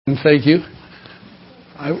And thank you.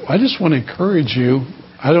 I just want to encourage you.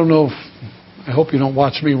 I don't know I hope you don't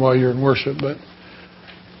watch me while you're in worship, but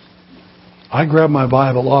I grab my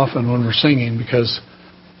Bible often when we're singing because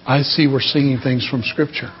I see we're singing things from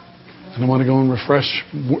Scripture. And I want to go and refresh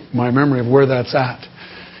my memory of where that's at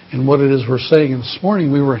and what it is we're saying. And this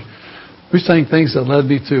morning we sang things that led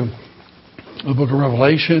me to the book of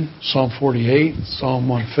Revelation, Psalm 48, Psalm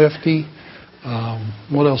 150.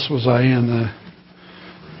 What else was I in?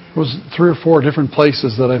 It was 3 or 4 different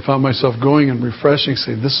places that I found myself going and refreshing,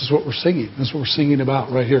 saying, this is what we're singing. This is what we're singing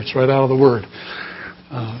about right here. It's right out of the Word.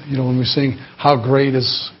 When we sing, how great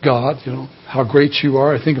is God, how great you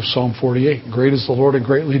are, I think of Psalm 48. Great is the Lord and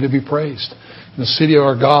greatly to be praised. In the city of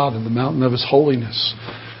our God and the mountain of His holiness.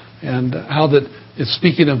 And how that it's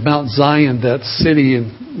speaking of Mount Zion, that city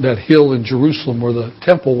and that hill in Jerusalem where the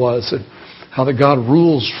temple was, and how that God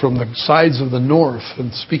rules from the sides of the north,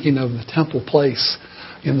 and speaking of the temple place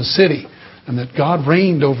in the city, and that God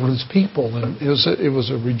reigned over His people, and it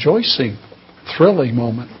was a rejoicing, thrilling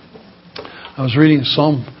moment. I was reading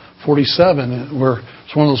Psalm 47, where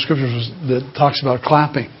it's one of those scriptures that talks about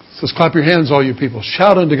clapping. It says, "Clap your hands, all you people.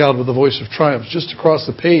 Shout unto God with the voice of triumph." Just across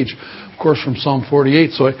the page, of course, from Psalm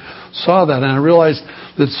 48. So I saw that, and I realized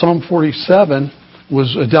that Psalm 47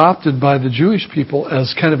 was adopted by the Jewish people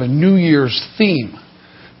as kind of a New Year's theme,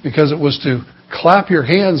 because it was to clap your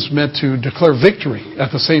hands meant to declare victory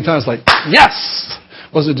at the same time. It's like, yes!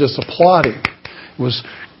 It wasn't just applauding. It was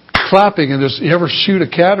clapping. And you ever shoot a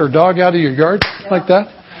cat or dog out of your yard like that?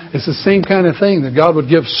 It's the same kind of thing, that God would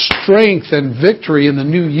give strength and victory in the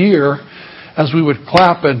new year as we would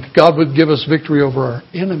clap, and God would give us victory over our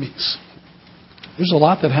enemies. There's a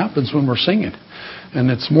lot that happens when we're singing. And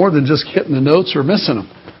it's more than just hitting the notes or missing them,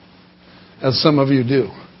 as some of you do.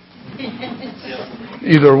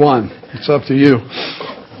 Either one. It's up to you.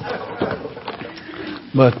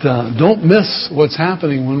 But don't miss what's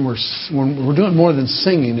happening when we're doing more than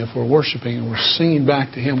singing. If we're worshiping and we're singing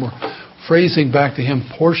back to Him, we're phrasing back to Him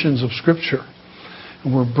portions of Scripture,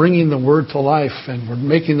 and we're bringing the Word to life, and we're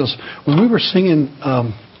making those. When we were singing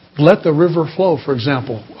 "Let the River Flow," for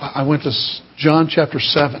example, I went to John chapter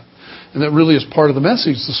 7. And that really is part of the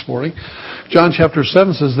message this morning. John chapter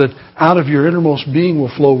 7 says that out of your innermost being will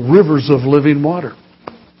flow rivers of living water.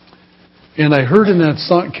 And I heard in that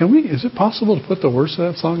song, is it possible to put the words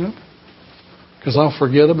of that song up? Because I'll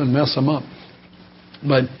forget them and mess them up.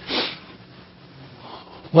 But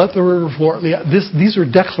let the river flow. These are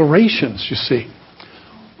declarations, you see.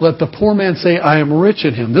 Let the poor man say, I am rich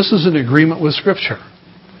in him. This is an agreement with Scripture.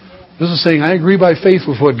 This is saying, I agree by faith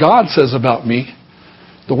with what God says about me.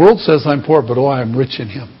 The world says I'm poor, but I am rich in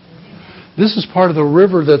Him. This is part of the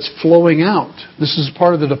river that's flowing out. This is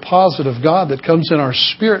part of the deposit of God that comes in our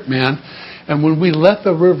spirit, man. And when we let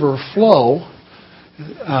the river flow,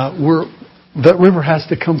 that river has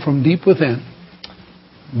to come from deep within.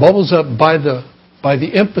 Bubbles up by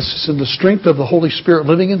the emphasis and the strength of the Holy Spirit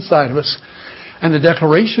living inside of us. And the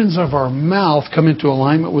declarations of our mouth come into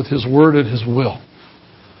alignment with His Word and His will.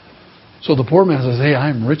 So the poor man says, hey, I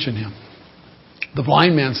am rich in Him. The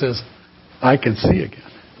blind man says, I can see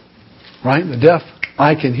again. Right? The deaf,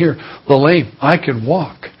 I can hear. The lame, I can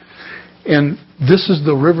walk. And this is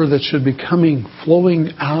the river that should be flowing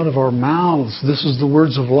out of our mouths. This is the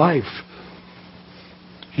words of life.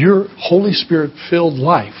 Your Holy Spirit-filled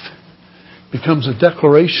life becomes a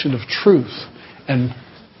declaration of truth. And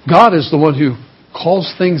God is the one who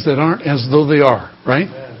calls things that aren't as though they are. Right?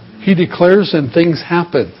 He declares and things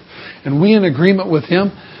happen. And we in agreement with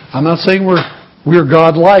Him. I'm not saying we're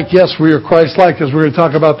God-like. Yes, we are Christ-like, because we're going to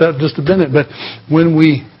talk about that in just a minute. But when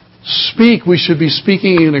we speak, we should be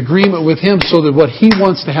speaking in agreement with Him so that what He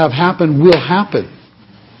wants to have happen will happen.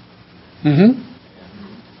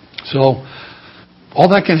 So, all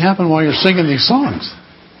that can happen while you're singing these songs.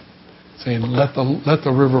 Saying, let the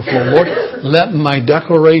river flow. Lord, let my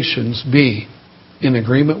declarations be in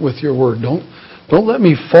agreement with Your Word. Don't let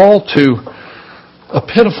me fall to a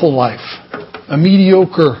pitiful life, a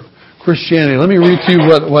mediocre Christianity. Let me read to you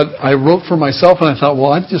what I wrote for myself, and I thought,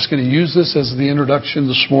 well, I'm just going to use this as the introduction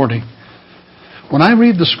this morning. When I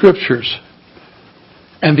read the Scriptures,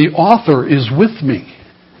 and the author is with me,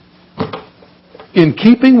 in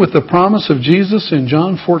keeping with the promise of Jesus in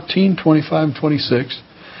John 14, 25 and 26,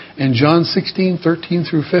 and John 16, 13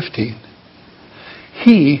 through 15,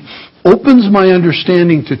 He opens my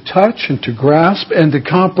understanding to touch and to grasp and to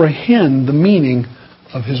comprehend the meaning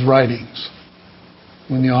of His writings.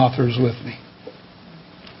 When the author is with me.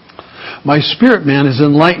 My spirit man is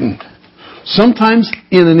enlightened, sometimes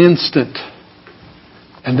in an instant,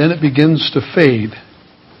 and then it begins to fade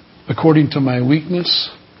according to my weakness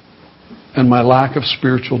and my lack of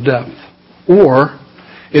spiritual depth. Or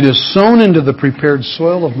it is sown into the prepared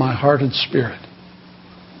soil of my heart and spirit.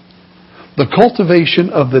 The cultivation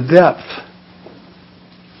of the depth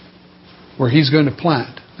where He's going to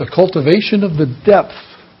plant. The cultivation of the depth.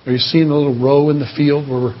 Are you seeing the little row in the field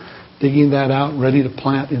where we're digging that out, ready to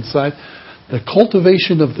plant inside? The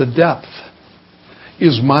cultivation of the depth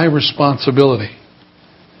is my responsibility.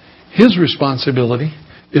 His responsibility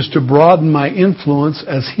is to broaden my influence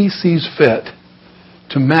as He sees fit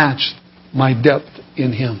to match my depth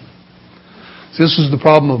in Him. This is the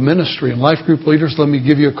problem of ministry. And life group leaders, let me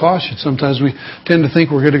give you a caution. Sometimes we tend to think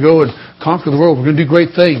we're going to go and conquer the world. We're going to do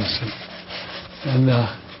great things.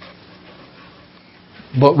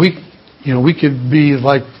 But we could be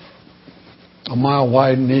like a mile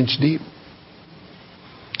wide and an inch deep.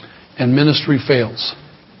 And ministry fails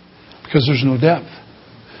because there's no depth.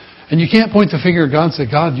 And you can't point the finger at God and say,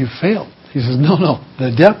 God, you failed. He says, no.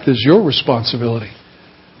 The depth is your responsibility.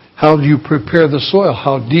 How do you prepare the soil?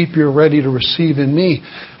 How deep you're ready to receive in me?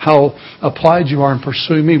 How applied you are in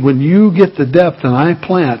pursuing me? When you get the depth and I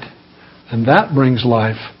plant, and that brings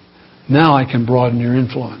life, now I can broaden your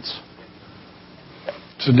influence.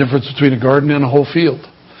 It's the difference between a garden and a whole field.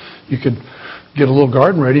 You could get a little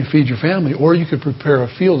garden ready and feed your family, or you could prepare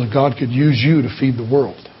a field that God could use you to feed the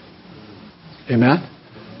world. Amen?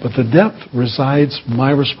 But the depth resides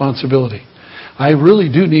my responsibility. I really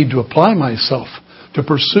do need to apply myself to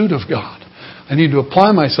pursuit of God. I need to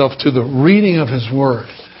apply myself to the reading of His Word.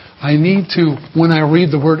 I need to, when I read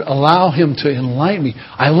the Word, allow Him to enlighten me.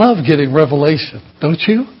 I love getting revelation, don't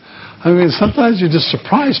you? I mean, sometimes you're just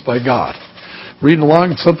surprised by God. Reading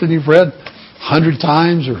along something you've read 100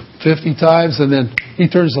 times or 50 times, and then He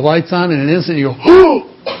turns the lights on, and in an instant you go, oh!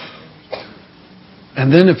 And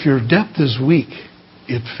then if your depth is weak,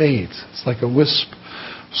 it fades. It's like a wisp of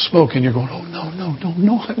smoke, and you're going, oh, no,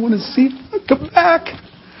 I want to see it. Come back.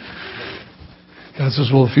 God says,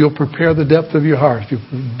 well, if you'll prepare the depth of your heart, if you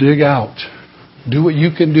dig out, do what you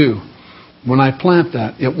can do, when I plant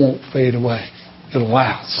that, it won't fade away. It'll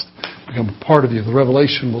last. Become a part of you. The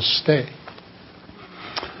revelation will stay.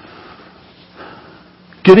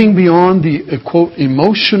 Getting beyond the, quote,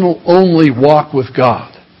 emotional only walk with God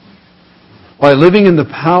by living in the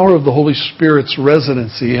power of the Holy Spirit's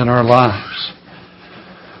residency in our lives.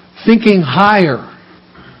 Thinking higher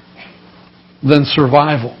than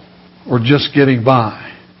survival or just getting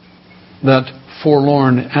by. That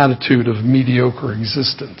forlorn attitude of mediocre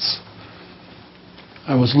existence.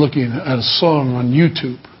 I was looking at a song on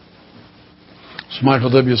YouTube. It's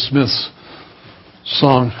Michael W. Smith's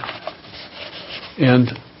song. And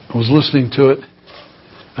I was listening to it.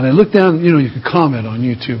 And I looked down, you can comment on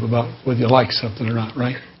YouTube about whether you like something or not,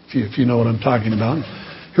 right? If you know what I'm talking about.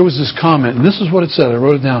 Here was this comment, and this is what it said. I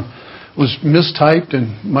wrote it down. It was mistyped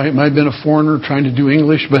and might have been a foreigner trying to do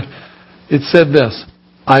English, but it said this: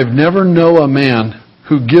 I've never known a man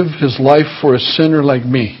who give his life for a sinner like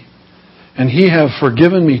me, and he have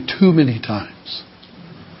forgiven me too many times.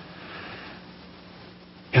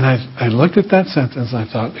 And I looked at that sentence and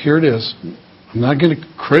I thought, here it is. I'm not going to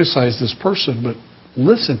criticize this person, but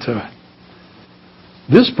listen to it.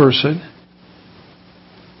 This person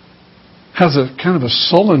has a kind of a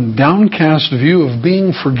sullen, downcast view of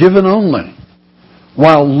being forgiven only,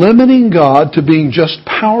 while limiting God to being just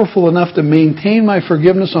powerful enough to maintain my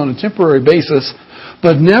forgiveness on a temporary basis,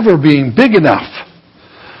 but never being big enough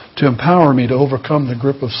to empower me to overcome the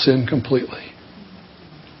grip of sin completely.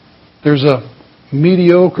 There's a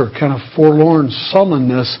mediocre, kind of forlorn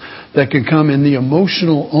sullenness that can come in the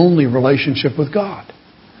emotional only relationship with God.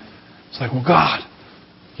 It's like, well, God,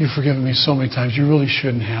 you've forgiven me so many times. You really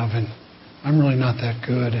shouldn't have, and I'm really not that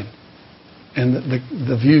good. And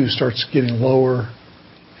the view starts getting lower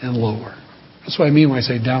and lower. That's what I mean when I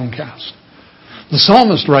say downcast. The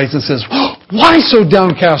psalmist writes and says, why so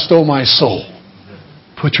downcast, O my soul?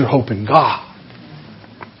 Put your hope in God.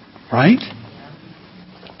 Right?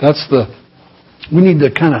 We need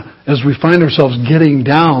to kind of, as we find ourselves getting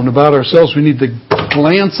down about ourselves, we need to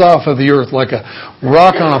glance off of the earth like a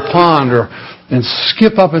rock on a pond and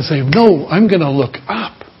skip up and say, no, I'm going to look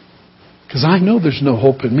up. Because I know there's no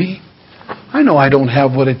hope in me. I know I don't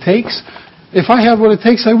have what it takes. If I had what it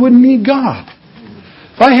takes, I wouldn't need God.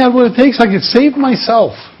 If I had what it takes, I could save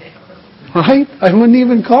myself. Right? I wouldn't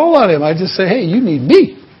even call on Him. I'd just say, hey, you need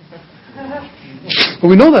me. But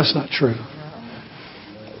we know that's not true.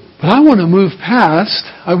 But I want to move past,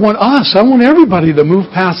 I want everybody to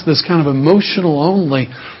move past this kind of emotional only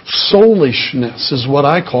soulishness is what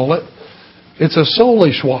I call it. It's a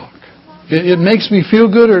soulish walk. It makes me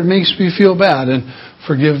feel good or it makes me feel bad. And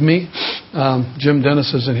forgive me, Jim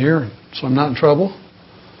Dennis isn't here, so I'm not in trouble.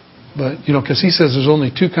 But, because he says there's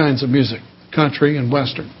only two kinds of music, country and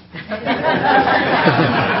Western.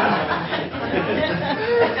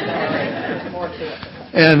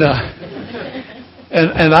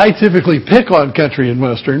 And I typically pick on country and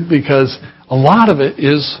Western because a lot of it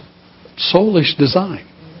is soulish design.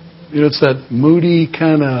 It's that moody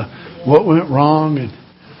kind of what went wrong, and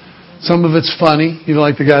some of it's funny.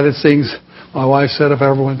 Like the guy that sings, my wife said if I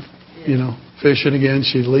ever went, fishing again,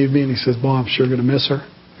 she'd leave me, and he says, "Boy, I'm sure going to miss her."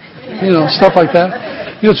 Stuff like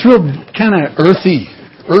that. It's real kind of earthy,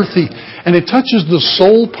 and it touches the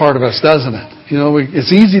soul part of us, doesn't it?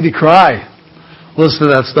 It's easy to cry. Listen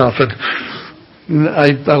to that stuff. And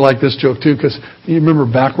I like this joke too, because you remember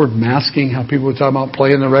backward masking, how people would talk about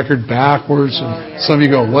playing the record backwards, and some of you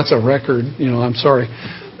go, "What's a record?" I'm sorry,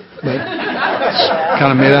 but it's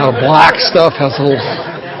kind of made out of black stuff. Has a little,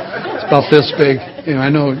 it's about this big. I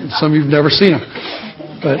know some of you've never seen them,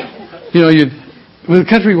 but with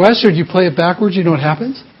country western, you play it backwards. You know what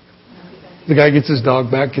happens? The guy gets his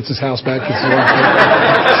dog back, gets his house back, gets his wife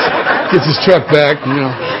back, gets his truck back.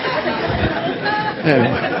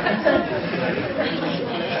 Anyway.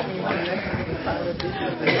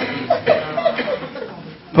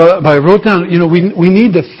 But I wrote down, we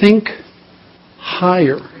need to think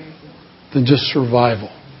higher than just survival.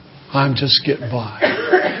 I'm just getting by.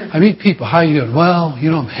 I meet people, how you doing? Well,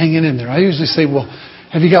 I'm hanging in there. I usually say, well,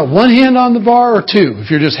 have you got one hand on the bar or two if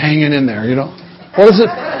you're just hanging in there, What does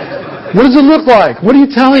it look like? What are you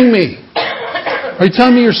telling me? Are you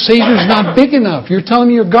telling me your Savior's not big enough? You're telling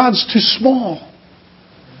me your God's too small.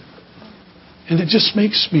 And it just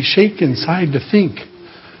makes me shake inside to think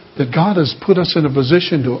that God has put us in a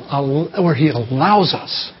position where He allows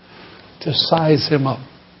us to size Him up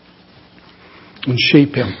and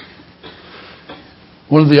shape Him.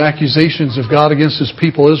 One of the accusations of God against His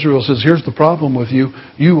people Israel says, here's the problem with you.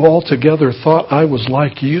 You altogether thought I was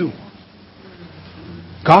like you.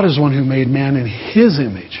 God is the one who made man in His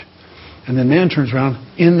image. And then man turns around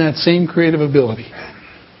in that same creative ability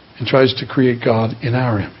and tries to create God in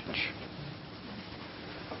our image.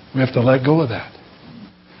 We have to let go of that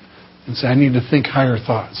and say, I need to think higher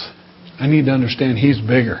thoughts. I need to understand He's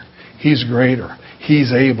bigger. He's greater.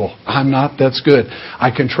 He's able. I'm not. That's good.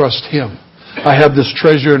 I can trust Him. I have this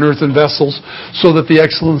treasure in earthen vessels so that the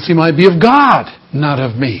excellency might be of God, not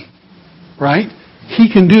of me. Right?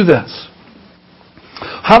 He can do this.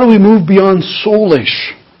 How do we move beyond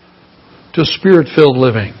soulish to Spirit-filled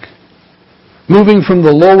living? Moving from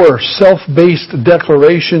the lower self-based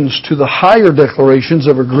declarations to the higher declarations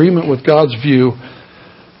of agreement with God's view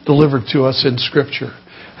delivered to us in Scripture.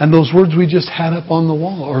 And those words we just had up on the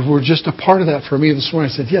wall, or were just a part of that for me this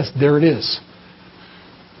morning. I said, yes, there it is.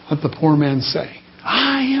 Let the poor man say,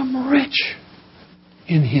 I am rich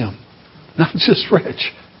in Him. Not just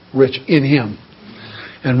rich in Him.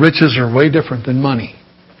 And riches are way different than money.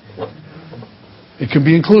 It can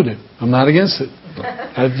be included. I'm not against it.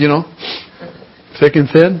 Thick and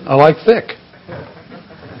thin, I like thick.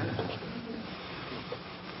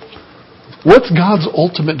 What's God's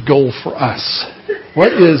ultimate goal for us?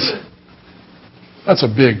 That's a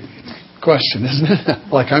big question, isn't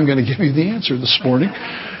it? Like I'm going to give you the answer this morning.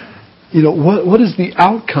 What is the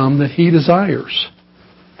outcome that He desires?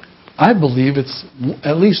 I believe it's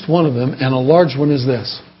at least one of them, and a large one is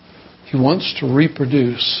this. He wants to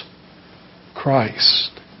reproduce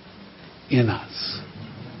Christ in us.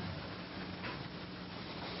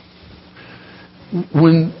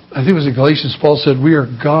 When, I think it was in Galatians, Paul said, we are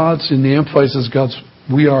God's, in the Amplified says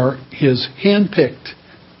we are His hand-picked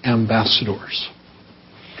ambassadors.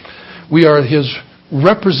 We are His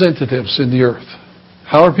representatives in the earth.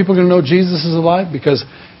 How are people going to know Jesus is alive? Because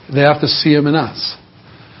they have to see Him in us.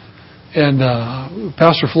 And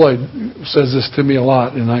Pastor Floyd says this to me a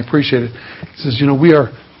lot, and I appreciate it. He says, we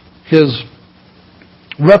are His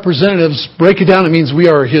representatives. Break it down, it means we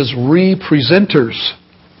are His representers.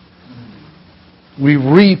 We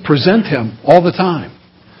represent Him all the time.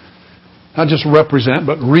 Not just represent,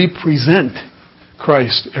 but represent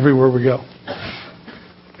Christ everywhere we go.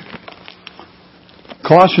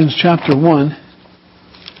 Colossians chapter 1.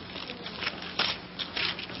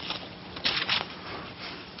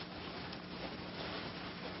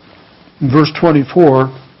 In verse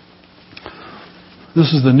 24,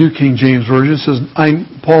 this is the New King James Version. It says,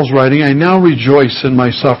 Paul's writing, I now rejoice in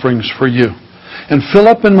my sufferings for you, and fill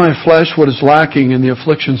up in my flesh what is lacking in the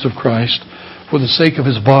afflictions of Christ for the sake of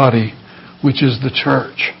His body, which is the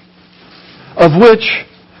church. Of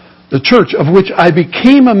which I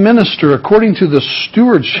became a minister according to the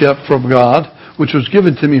stewardship from God, which was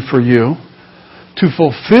given to me for you, to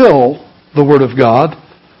fulfill the Word of God,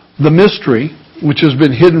 the mystery, which has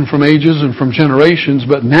been hidden from ages and from generations,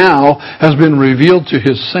 but now has been revealed to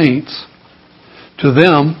His saints. To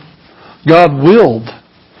them, God willed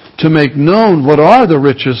to make known what are the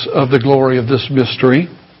riches of the glory of this mystery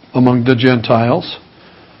among the Gentiles,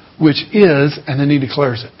 which is, and then He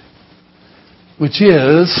declares it, which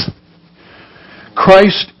is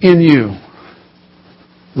Christ in you,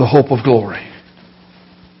 the hope of glory.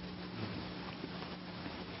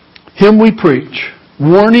 Him we preach,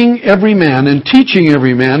 warning every man and teaching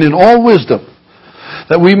every man in all wisdom,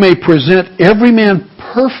 that we may present every man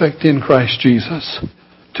perfect in Christ Jesus.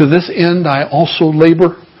 To this end I also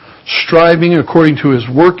labor, striving according to His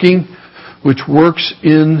working, which works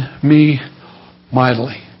in me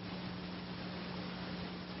mightily.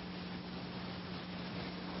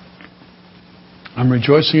 I'm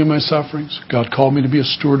rejoicing in my sufferings. God called me to be a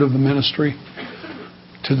steward of the ministry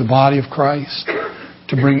to the body of Christ,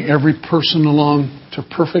 to bring every person along to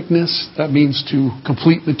perfectness. That means to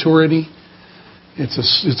complete maturity.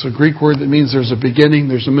 It's a Greek word that means there's a beginning,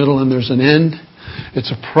 there's a middle, and there's an end.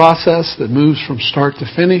 It's a process that moves from start to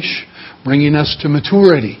finish, bringing us to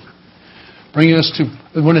maturity. Bringing us to,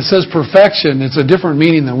 when it says perfection, it's a different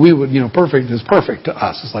meaning than we would, perfect is perfect to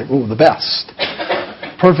us. It's like, the best.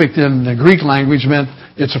 Perfect in the Greek language meant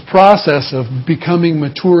it's a process of becoming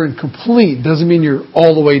mature and complete. Doesn't mean you're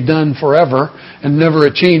all the way done forever and never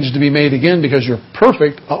a change to be made again because you're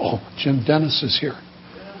perfect. Jim Dennis is here.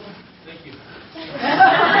 Thank you.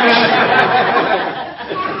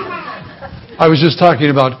 I was just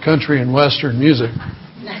talking about country and Western music. I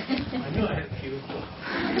knew I had a few.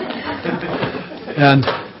 And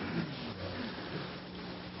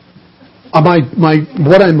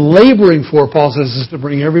what I'm laboring for, Paul says, is to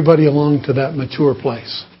bring everybody along to that mature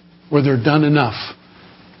place where they're done enough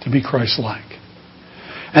to be Christ-like.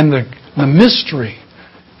 And the mystery,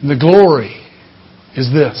 the glory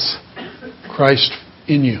is this: Christ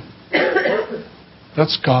in you.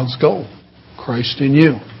 That's God's goal. Christ in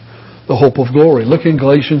you. The hope of glory. Look in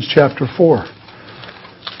Galatians chapter 4.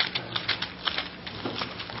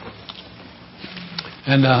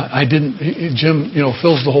 And Jim,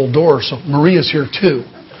 fills the whole door, so Maria's here too.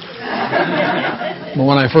 But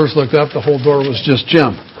when I first looked up, the whole door was just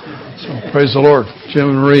Jim. So praise the Lord. Jim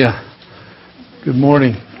and Maria, good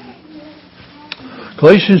morning.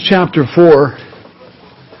 Galatians chapter 4.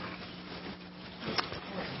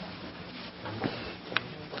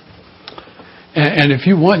 And if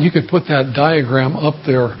you want, you could put that diagram up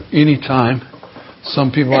there anytime.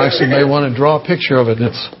 Some people actually may want to draw a picture of it.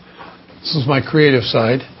 This is my creative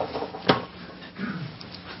side.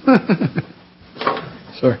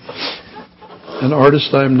 Sorry. An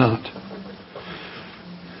artist I am not.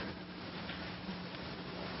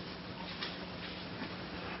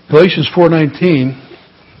 Galatians 4:19.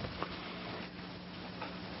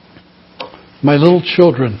 My little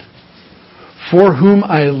children, for whom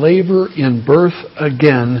I labor in birth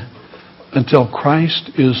again until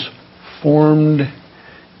Christ is formed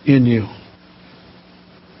in you.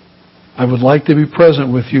 I would like to be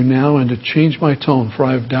present with you now and to change my tone, for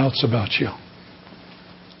I have doubts about you.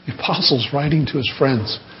 The apostle's writing to his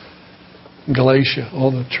friends in Galatia,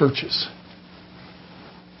 all the churches.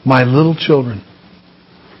 My little children,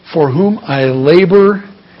 for whom I labor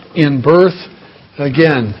in birth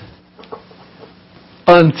again,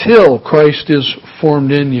 until Christ is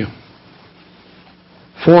formed in you.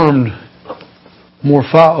 Formed,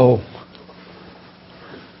 morphao.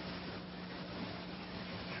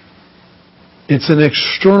 It's an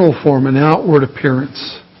external form, an outward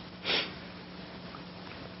appearance.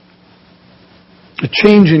 A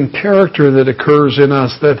change in character that occurs in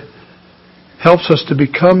us that helps us to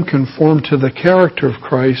become conformed to the character of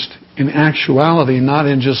Christ in actuality, not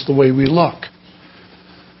in just the way we look.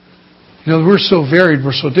 We're so varied,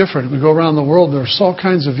 we're so different. We go around the world, there's all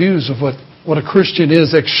kinds of views of what a Christian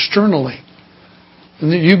is externally.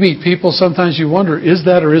 And then you meet people, sometimes you wonder, is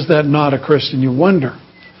that or is that not a Christian? You wonder.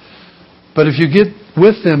 But if you get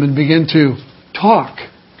with them and begin to talk,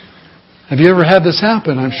 have you ever had this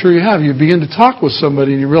happen? I'm sure you have. You begin to talk with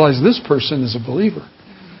somebody and you realize this person is a believer.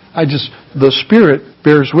 The Spirit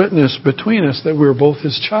bears witness between us that we're both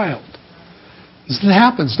His child. This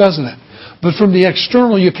happens, doesn't it? But from the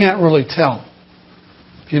external, you can't really tell.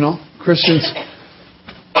 Christians.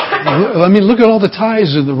 Look at all the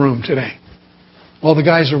ties in the room today. All the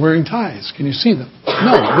guys are wearing ties. Can you see them?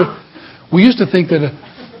 No. We used to think that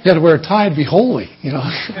you had to wear a tie to be holy.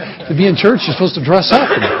 To be in church, you're supposed to dress up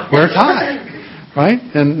and wear a tie. Right?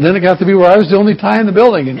 And then it got to be where I was the only tie in the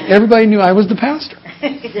building, and everybody knew I was the pastor.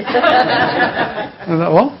 I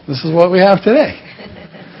thought, well, this is what we have today.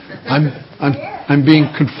 I'm being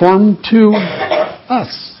conformed to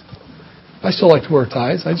us. I still like to wear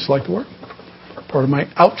ties. I just like to wear part of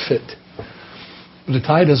my outfit. But a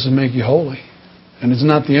tie doesn't make you holy. And it's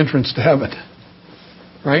not the entrance to heaven.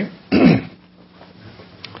 Right?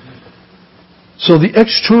 So the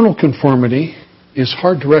external conformity is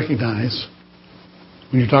hard to recognize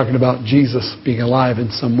when you're talking about Jesus being alive in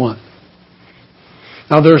someone.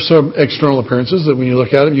 Now, there are some external appearances that when you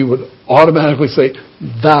look at them, you would automatically say,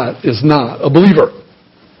 that is not a believer.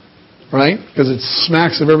 Right? Because it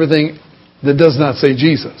smacks of everything that does not say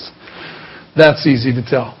Jesus. That's easy to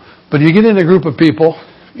tell. But you get in a group of people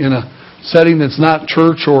in a setting that's not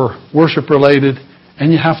church or worship related,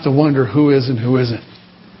 and you have to wonder who is and who isn't.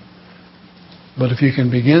 But if you can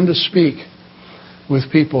begin to speak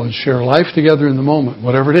with people and share life together in the moment,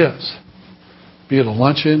 whatever it is, be it a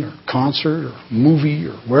luncheon or concert or movie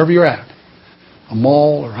or wherever you're at, a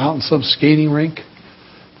mall or out in some skating rink,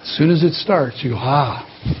 as soon as it starts, you go,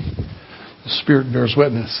 the Spirit bears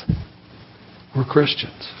witness. We're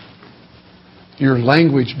Christians. Your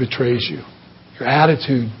language betrays you. Your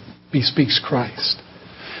attitude bespeaks Christ.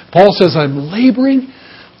 Paul says, I'm laboring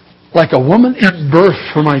like a woman in birth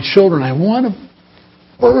for my children. I want to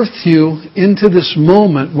birth you into this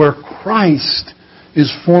moment where Christ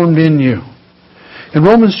is formed in you. In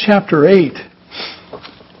Romans chapter 8,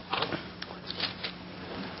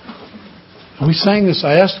 we sang this.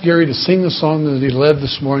 I asked Gary to sing the song that he led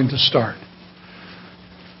this morning to start.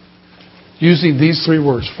 Using these three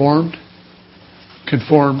words, formed,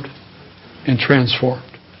 conformed, and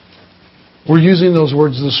transformed. We're using those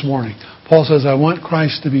words this morning. Paul says, I want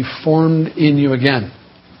Christ to be formed in you again.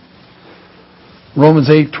 Romans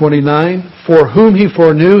 8:29, for whom he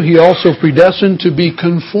foreknew, he also predestined to be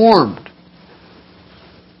conformed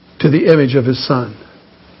to the image of his Son,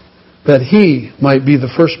 that he might be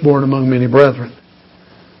the firstborn among many brethren.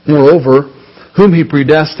 Moreover, whom he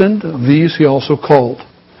predestined, these he also called.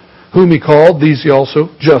 Whom he called, these he also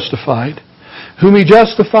justified. Whom he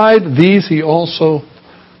justified, these he also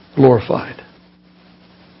glorified.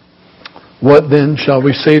 What then shall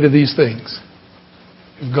we say to these things?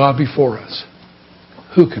 If God be for us,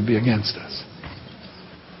 who can be against us?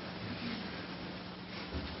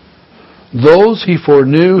 Those he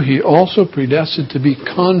foreknew, he also predestined to be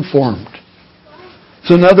conformed.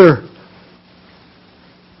 It's another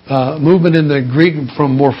movement in the Greek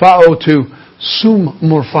from morphao to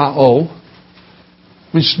summorphao,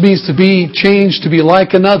 which means to be changed to be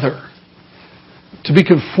like another, to be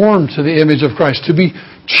conformed to the image of Christ, to be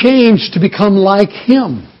changed to become like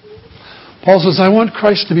Him. Paul says, I want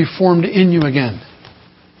Christ to be formed in you again.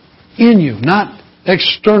 In you, not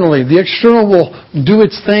externally. The external will do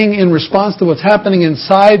its thing in response to what's happening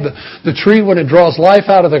inside. The tree, when it draws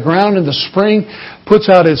life out of the ground in the spring, puts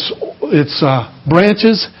out its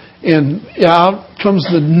branches, and out comes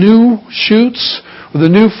the new shoots, the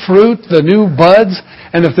new fruit, the new buds.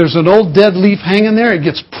 And if there's an old dead leaf hanging there, it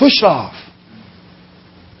gets pushed off.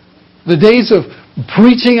 The days of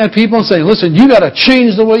preaching at people and saying, listen, you got to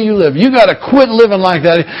change the way you live. You got to quit living like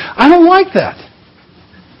that. I don't like that.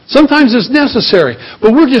 Sometimes it's necessary,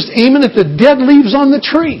 but we're just aiming at the dead leaves on the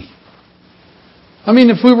tree. I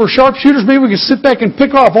mean, if we were sharpshooters, maybe we could sit back and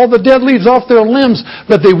pick off all the dead leaves off their limbs,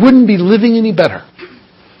 but they wouldn't be living any better.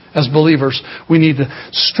 As believers, we need to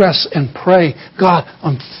stress and pray, God,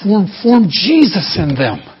 form Jesus in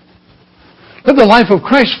them. Let the life of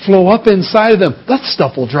Christ flow up inside of them. That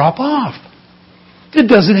stuff will drop off.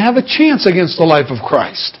 It doesn't have a chance against the life of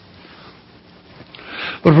Christ.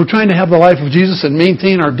 But if we're trying to have the life of Jesus and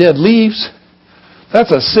maintain our dead leaves,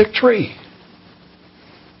 that's a sick tree.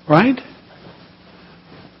 Right?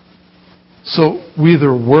 So we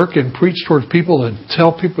either work and preach towards people and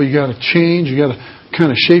tell people you got to change, you got to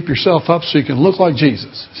kind of shape yourself up so you can look like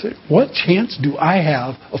Jesus. Say, what chance do I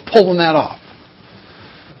have of pulling that off?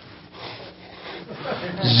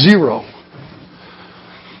 Zero.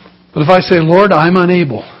 But if I say, Lord, I'm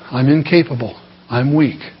unable, I'm incapable, I'm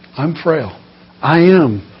weak, I'm frail, I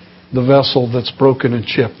am the vessel that's broken and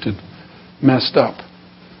chipped and messed up.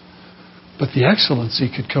 But the excellency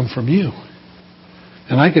could come from you.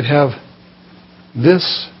 And I could have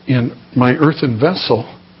this in my earthen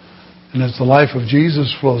vessel, and as the life of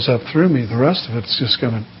Jesus flows up through me, the rest of it's just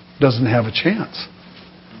doesn't have a chance.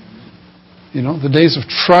 You know, the days of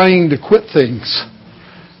trying to quit things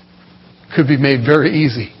could be made very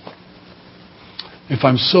easy if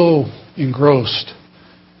I'm so engrossed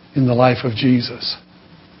in the life of Jesus.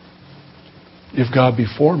 If God be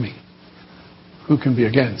for me, who can be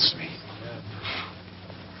against me?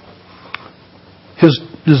 His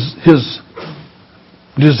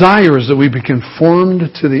desire is that we be conformed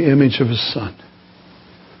to the image of His Son.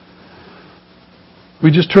 We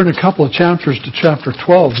just turned a couple of chapters to chapter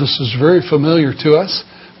 12. This is very familiar to us.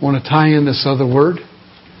 I want to tie in this other word.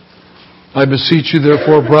 I beseech you,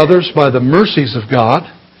 therefore, brothers, by the mercies of God,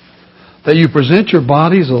 that you present your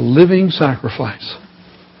bodies a living sacrifice,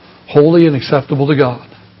 holy and acceptable to God,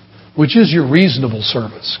 which is your reasonable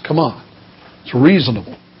service. Come on. It's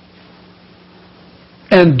reasonable.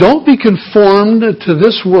 And don't be conformed to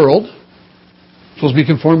this world. You're supposed to be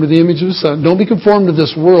conformed to the image of the Son. Don't be conformed to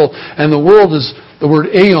this world. And the world is the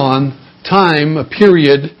word aeon, time, a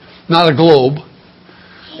period, not a globe.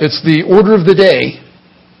 It's the order of the day.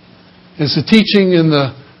 It's the teaching and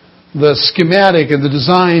the schematic and the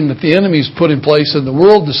design that the enemy's put in place and the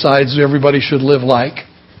world decides everybody should live like.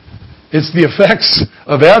 It's the effects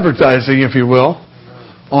of advertising, if you will,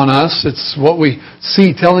 on us. It's what we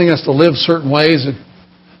see telling us to live certain ways and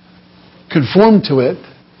conform to it.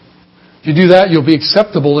 If you do that, you'll be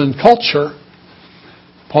acceptable in culture.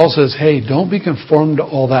 Paul says, hey, don't be conformed to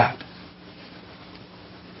all that.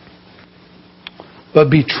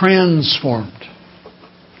 But be transformed.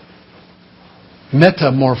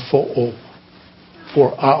 Metamorpho.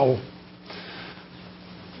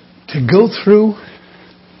 To go through.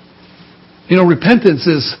 Repentance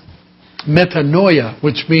is metanoia,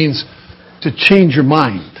 which means to change your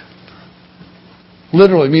mind.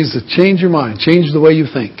 Literally, it means to change your mind, change the way you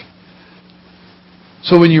think.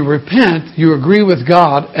 So when you repent, you agree with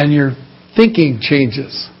God and your thinking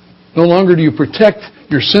changes. No longer do you protect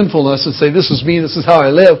your sinfulness and say, this is me, this is how I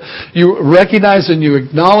live. You recognize and you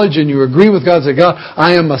acknowledge and you agree with God and say, God,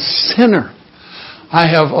 I am a sinner. I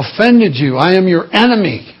have offended you. I am your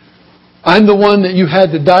enemy. I'm the one that you had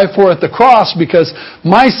to die for at the cross because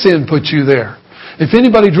my sin put you there. If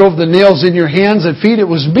anybody drove the nails in your hands and feet, it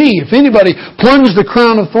was me. If anybody plunged the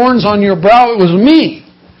crown of thorns on your brow, it was me.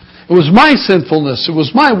 It was my sinfulness. It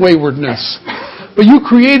was my waywardness. But you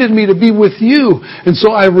created me to be with you. And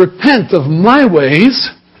so I repent of my ways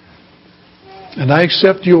and I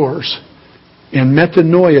accept yours. And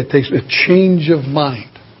metanoia takes a change of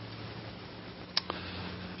mind.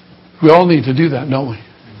 We all need to do that, don't we?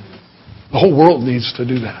 The whole world needs to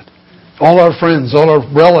do that. All our friends, all our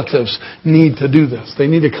relatives need to do this. They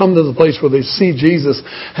need to come to the place where they see Jesus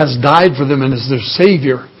has died for them and is their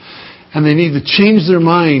Savior. And they need to change their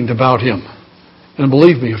mind about Him. And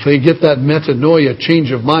believe me, if they get that metanoia,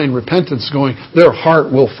 change of mind, repentance going, their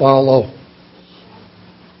heart will follow.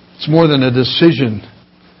 It's more than a decision.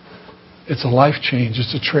 It's a life change.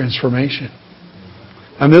 It's a transformation.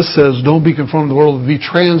 And this says, don't be conformed to the world, but be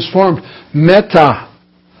transformed.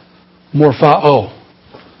 Morphao.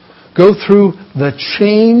 Go through the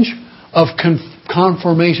change of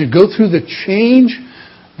conformation. Go through the change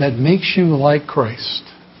that makes you like Christ.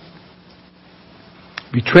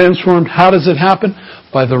 Be transformed. How does it happen?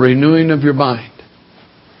 By the renewing of your mind.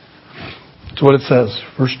 That's what it says.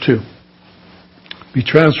 Verse 2. Be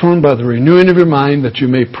transformed by the renewing of your mind that you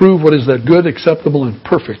may prove what is that good, acceptable, and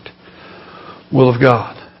perfect will of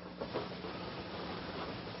God.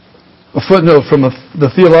 A footnote from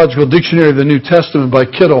the Theological Dictionary of the New Testament by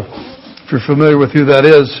Kittel. If you're familiar with who that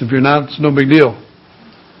is, if you're not, it's no big deal.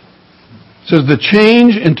 It says, the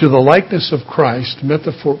change into the likeness of Christ,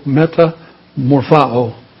 metamorphao,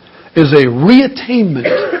 is a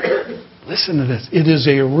reattainment. Listen to this. It is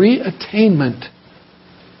a reattainment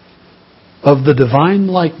of the divine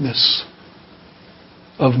likeness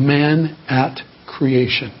of man at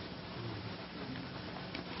creation.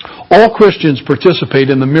 All Christians participate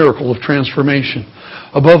in the miracle of transformation.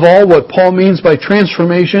 Above all, what Paul means by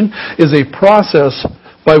transformation is a process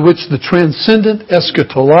by which the transcendent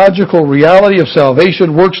eschatological reality of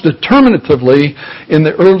salvation works determinatively in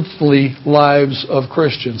the earthly lives of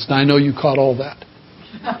Christians. Now, I know you caught all that.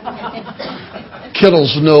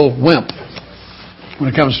 Kittle's no wimp when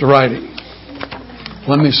it comes to writing.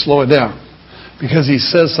 Let me slow it down because he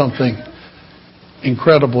says something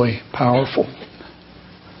incredibly powerful.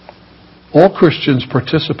 All Christians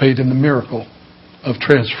participate in the miracle of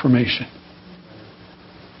transformation.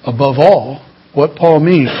 Above all, what Paul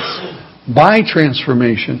means by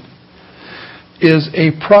transformation is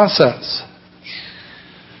a process.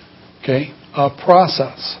 Okay? A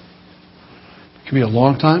process. It can be a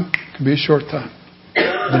long time, it can be a short time.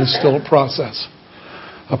 But it's still a process.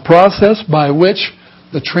 A process by which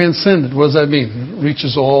the transcendent, what does that mean? It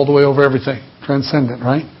reaches all the way over everything. Transcendent,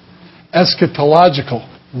 right? Eschatological.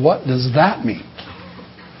 What does that mean?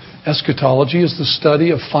 Eschatology is the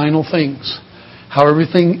study of final things. How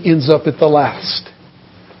everything ends up at the last.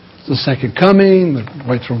 The second coming, the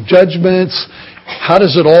white throne judgments. How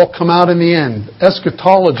does it all come out in the end?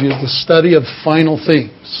 Eschatology is the study of final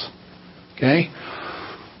things. Okay?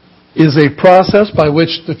 is a process by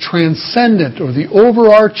which the transcendent or the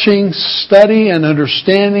overarching study and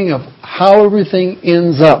understanding of how everything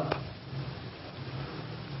ends up.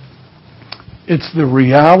 It's the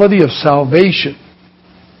reality of salvation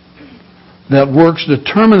that works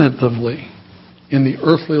determinatively in the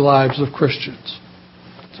earthly lives of Christians.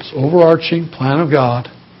 It's this overarching plan of God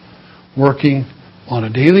working on a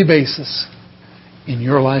daily basis in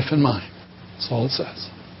your life and mine. That's all it says.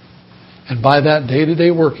 And by that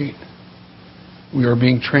day-to-day working, we are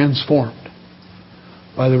being transformed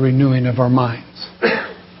by the renewing of our minds.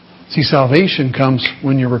 See, salvation comes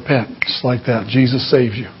when you repent. Just like that. Jesus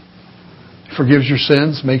saves you. He forgives your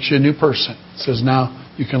sins, makes you a new person. Says, now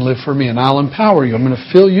you can live for me, and I'll empower you. I'm going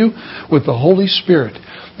to fill you with the Holy Spirit.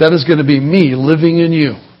 That is going to be me living in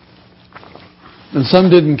you. And some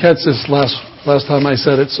didn't catch this last time I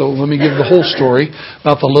said it, so let me give the whole story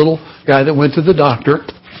about the little guy that went to the doctor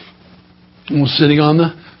and was sitting on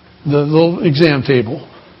the little exam table.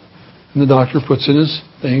 And the doctor puts in his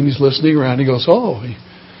thing, he's listening around, he goes, oh,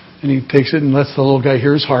 and he takes it and lets the little guy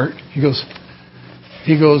hear his heart. He goes,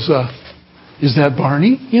 is that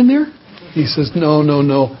Barney in there? He says,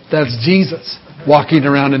 no, that's Jesus walking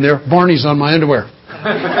around in there. Barney's on my underwear.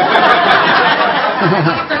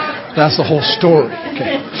 That's the whole story.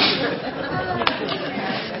 Okay.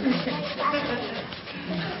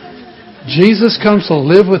 Jesus comes to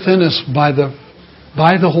live within us by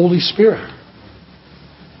the Holy Spirit.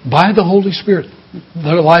 By the Holy Spirit.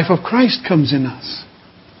 The life of Christ comes in us.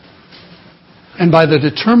 And by the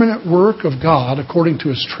determinate work of God according to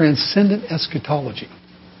His transcendent eschatology.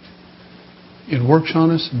 It works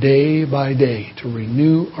on us day by day to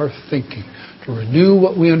renew our thinking, to renew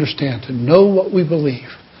what we understand, to know what we believe,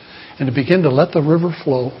 and to begin to let the river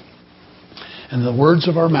flow, and the words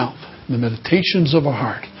of our mouth, and the meditations of our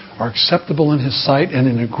heart are acceptable in His sight and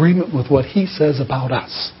in agreement with what He says about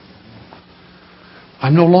us.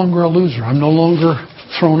 I'm no longer a loser. I'm no longer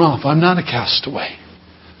thrown off. I'm not a castaway.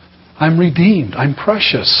 I'm redeemed. I'm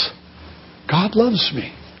precious. God loves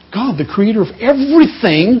me. God, the creator of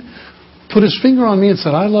everything, put His finger on me and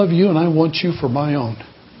said, I love you and I want you for my own.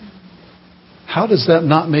 How does that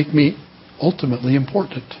not make me ultimately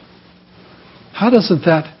important? How doesn't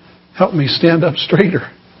that help me stand up straighter?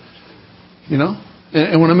 You know?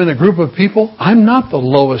 And when I'm in a group of people, I'm not the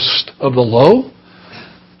lowest of the low.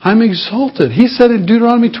 I'm exalted. He said in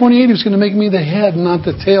Deuteronomy 28, He's going to make me the head, not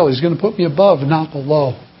the tail. He's going to put me above, not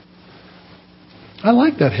below. I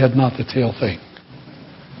like that head, not the tail thing.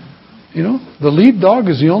 You know, the lead dog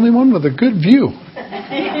is the only one with a good view.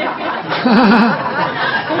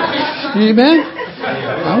 Amen?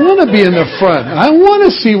 I want to be in the front. I want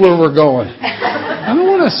to see where we're going. I don't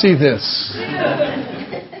want to see this.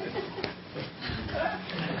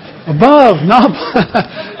 Above, not...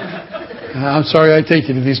 I'm sorry I take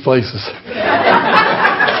you to these places. But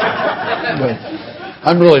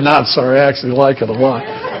I'm really not sorry. I actually like it a lot.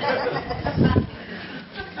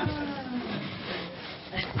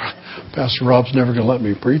 Pastor Rob's never going to let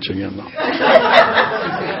me preach again, though.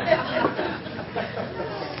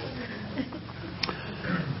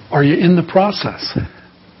 Are you in the process?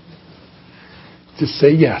 Just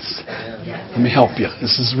say yes. Let me help you.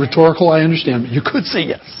 This is rhetorical, I understand, but you could say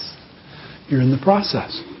yes. You're in the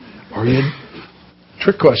process. Are you?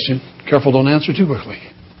 Trick question. Careful, don't answer too quickly.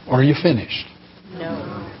 Are you finished?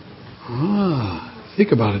 No.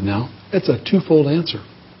 Think about it now. It's a twofold answer.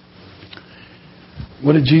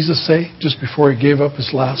 What did Jesus say just before He gave up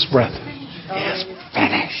His last breath? It's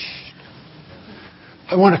finished.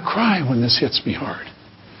 I want to cry when this hits me hard.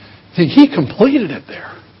 He completed it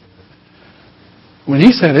there. When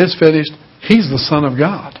He said it's finished, He's the Son of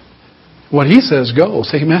God. What He says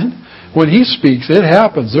goes. Amen? When He speaks, it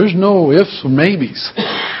happens. There's no ifs or maybes.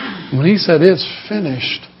 When He said it's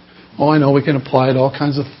finished, I know we can apply it all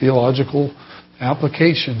kinds of theological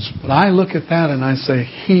applications. But I look at that and I say,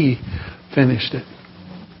 He finished it.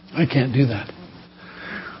 I can't do that.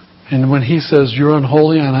 And when He says, you're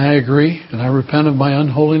unholy, and I agree, and I repent of my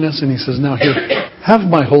unholiness, and He says, now here, have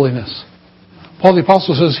my holiness. Paul the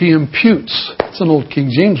Apostle says He imputes. It's an old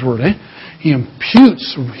King James word, eh? He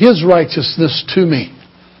imputes His righteousness to me.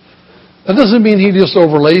 That doesn't mean He just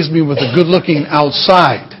overlays me with a good-looking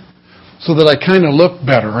outside so that I kind of look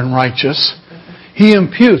better and righteous. He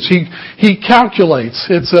imputes. He calculates.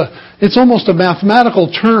 It's almost a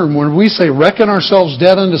mathematical term when we say reckon ourselves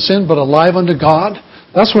dead unto sin but alive unto God.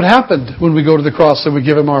 That's what happened when we go to the cross and we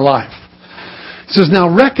give Him our life. He says, now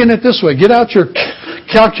reckon it this way. Get out your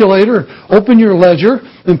calculator, open your ledger,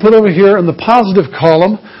 and put over here in the positive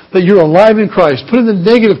column that you're alive in Christ. Put in the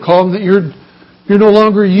negative column that you're no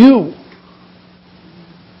longer you.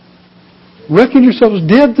 Reckon yourselves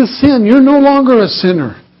dead to sin. You're no longer a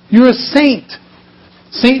sinner. You're a saint.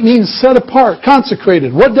 Saint means set apart,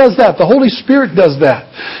 consecrated. What does that? The Holy Spirit does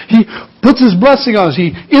that. He puts His blessing on us.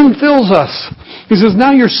 He infills us. He says,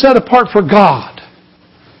 now you're set apart for God.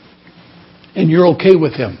 And you're okay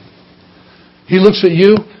with Him. He looks at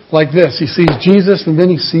you like this. He sees Jesus and then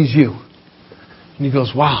He sees you. And He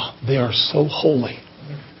goes, wow, they are so holy.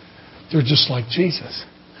 They're just like Jesus.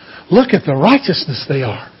 Look at the righteousness they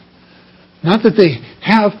are. Not that they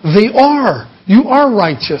have, they are. You are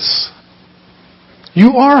righteous.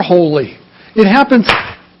 You are holy. It happens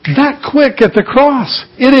that quick at the cross.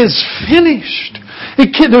 It is finished.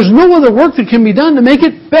 There's no other work that can be done to make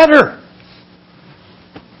it better.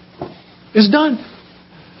 It's done.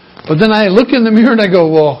 But then I look in the mirror and I go,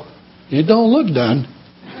 well, it don't look done.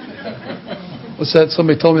 What's that?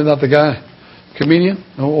 Somebody told me about the guy, comedian,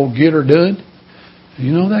 old Get Her Done.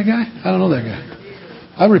 You know that guy? I don't know that guy.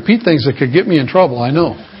 I repeat things that could get me in trouble, I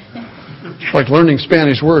know. It's like learning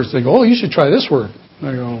Spanish words. They go, oh, you should try this word.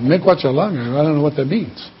 I go, me cuachalanga. I don't know what that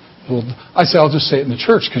means. Well, I say, I'll just say it in the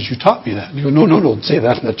church because you taught me that. You go, no, don't say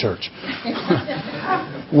that in the church.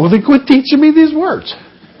 Well, then quit teaching me these words.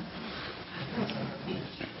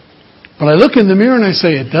 But I look in the mirror and I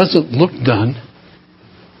say, it doesn't look done.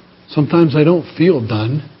 Sometimes I don't feel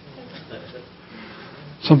done.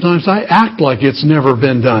 Sometimes I act like it's never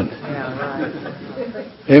been done.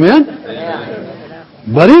 Amen?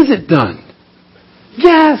 But is it done?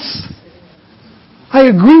 Yes. I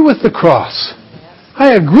agree with the cross.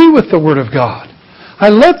 I agree with the Word of God. I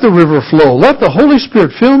let the river flow. Let the Holy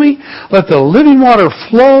Spirit fill me. Let the living water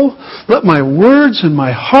flow. Let my words and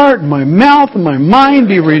my heart and my mouth and my mind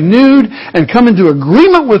be renewed and come into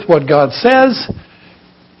agreement with what God says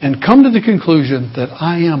and come to the conclusion that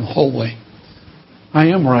I am holy. I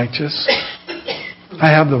am righteous.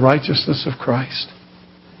 I have the righteousness of Christ.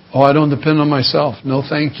 Oh, I don't depend on myself. No,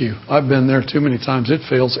 thank you. I've been there too many times. It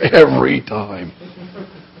fails every time.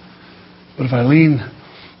 But if I lean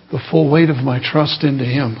the full weight of my trust into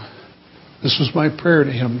Him, this was my prayer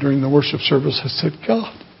to Him during the worship service. I said,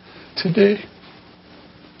 God, today,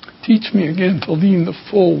 teach me again to lean the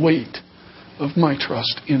full weight of my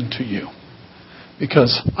trust into You.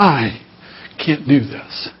 Because I can't do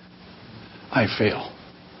this. I fail.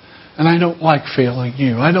 And I don't like failing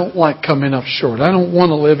You. I don't like coming up short. I don't want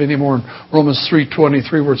to live anymore in Romans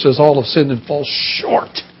 3:23 where it says all have sinned and fall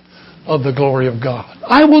short of the glory of God.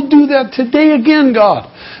 I will do that today again, God,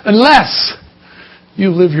 unless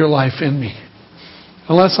You live Your life in me.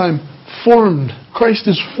 Unless I'm formed, Christ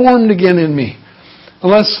is formed again in me.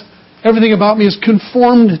 Unless everything about me is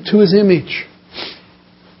conformed to His image.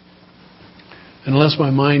 Unless my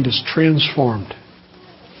mind is transformed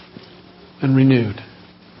and renewed,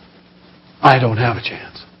 I don't have a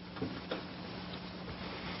chance.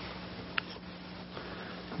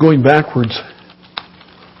 Going backwards,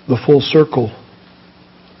 the full circle.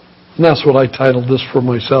 And that's what I titled this for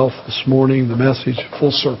myself this morning, the message, Full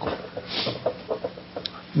Circle.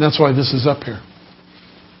 And that's why this is up here.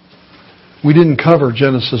 We didn't cover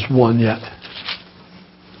Genesis 1 yet.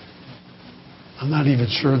 I'm not even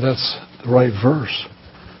sure that's the right verse.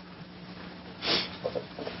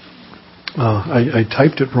 I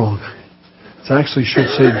typed it wrong. It actually should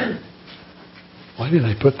say, why did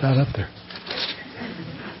I put that up there?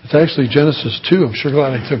 It's actually Genesis 2. I'm sure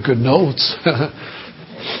glad I took good notes.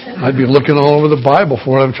 I'd be looking all over the Bible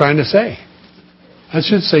for what I'm trying to say. I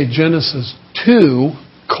should say Genesis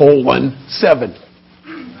 2:7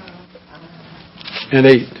 and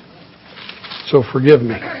 8. So forgive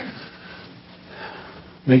me.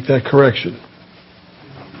 Make that correction.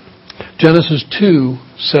 Genesis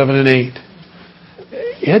 2:7 and 8.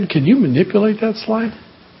 Ed, can you manipulate that slide?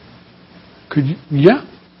 Could you? Yeah.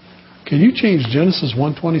 Can you change Genesis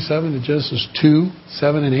 1:27 to Genesis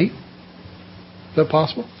 2:7 and 8? Is that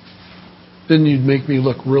possible? Then you'd make me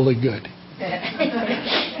look really good.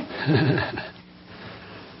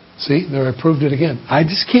 See, there I proved it again. I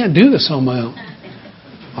just can't do this on my own.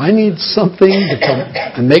 I need something to come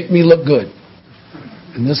and make me look good.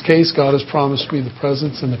 In this case, God has promised me the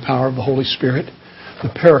presence and the power of the Holy Spirit, the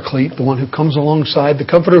Paraclete, the one who comes alongside, the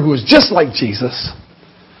Comforter who is just like Jesus,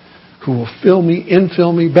 who will fill me,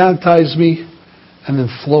 infill me, baptize me, and then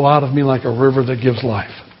flow out of me like a river that gives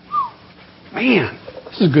life. Man,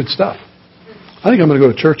 this is good stuff. I think I'm going to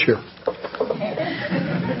go to church here.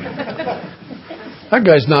 That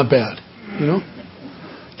guy's not bad, you know.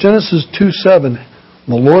 Genesis 2:7.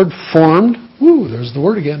 The Lord formed, there's the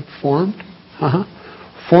word again, formed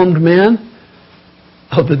man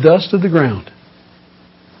of the dust of the ground.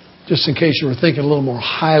 Just in case you were thinking a little more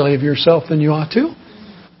highly of yourself than you ought to,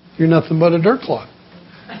 you're nothing but a dirt clod.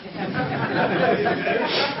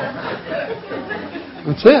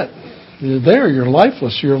 That's it. You're there. You're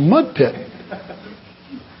lifeless. You're a mud pit.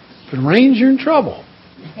 If it rains, you're in trouble.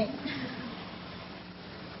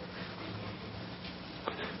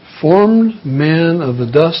 Formed man of the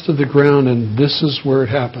dust of the ground, and this is where it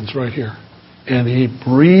happens right here. And he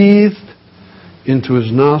breathed into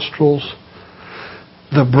his nostrils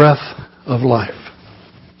the breath of life.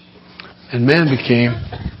 And man became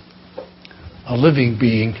a living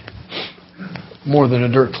being more than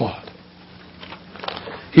a dirt clod.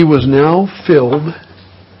 He was now filled,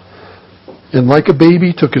 and like a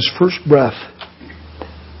baby took his first breath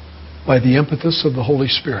by the impetus of the Holy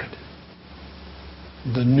Spirit.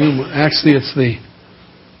 Actually, it's the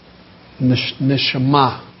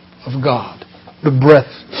neshama of God, the breath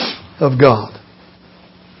of God.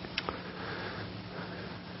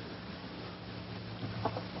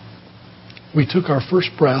 We took our first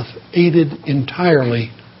breath, aided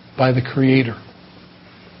entirely by the Creator.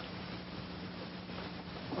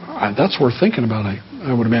 That's worth thinking about,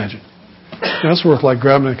 I would imagine. That's worth like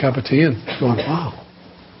grabbing a cup of tea and going, wow.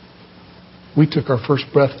 We took our first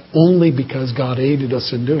breath only because God aided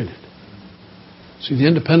us in doing it. See, the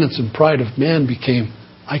independence and pride of man became,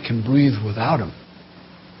 I can breathe without Him.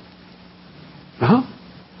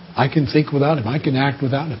 I can think without Him. I can act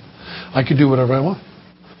without Him. I can do whatever I want.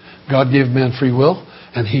 God gave man free will,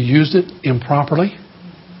 and He used it improperly.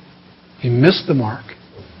 He missed the mark.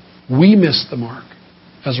 We missed the mark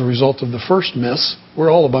as a result of the first miss.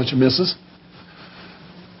 We're all a bunch of misses.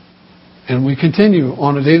 And we continue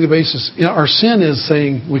on a daily basis. Our sin is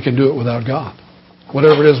saying we can do it without God.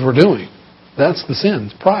 Whatever it is we're doing. That's the sin.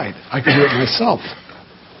 It's pride. I can do it myself.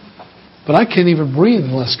 But I can't even breathe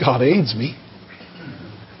unless God aids me.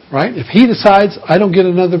 Right? If He decides I don't get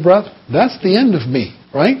another breath, that's the end of me.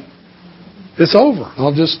 Right? It's over.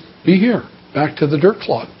 I'll just be here. Back to the dirt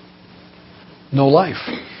clod. No life.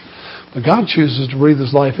 But God chooses to breathe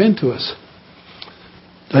His life into us.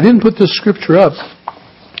 I didn't put this scripture up,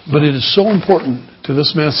 but it is so important to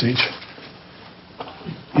this message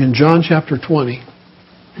in John chapter 20,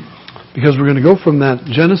 because we're going to go from that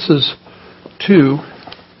Genesis 2,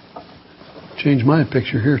 change my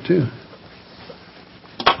picture here too.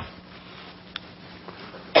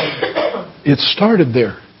 It started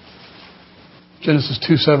there. Genesis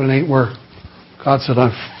 2, 7, and 8, where God said,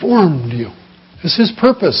 I've formed you. It's His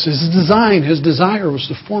purpose, His design, His desire was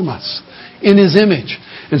to form us in His image.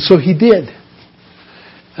 And so He did.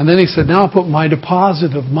 And then He said, now I'll put my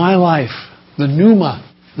deposit of my life, the pneuma,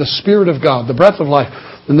 the Spirit of God, the breath of life,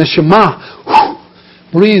 the neshama,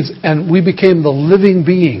 breathes, and we became the living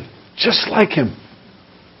being, just like Him.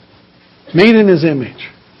 Made in His image.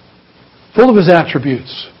 Full of His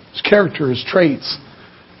attributes, His character, His traits.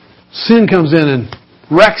 Sin comes in and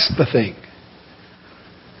wrecks the thing.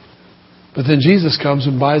 But then Jesus comes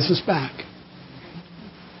and buys us back.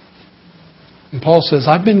 And Paul says,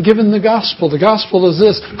 I've been given the gospel. The gospel is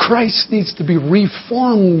this. Christ needs to be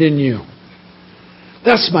reformed in you.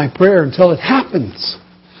 That's my prayer until it happens.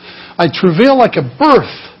 I travail like a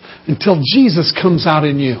birth until Jesus comes out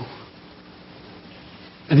in you.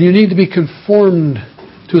 And you need to be conformed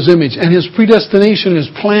to His image. And His predestination, His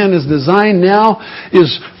plan, His design now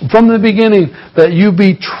is from the beginning that you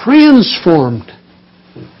be transformed.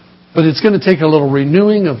 But it's going to take a little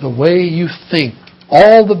renewing of the way you think.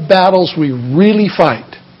 All the battles we really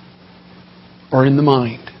fight are in the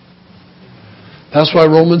mind. That's why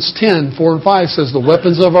Romans 10, 4 and 5 says the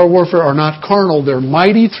weapons of our warfare are not carnal. They're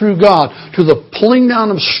mighty through God to the pulling down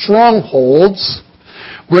of strongholds,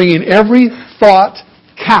 bringing every thought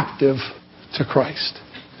captive to Christ.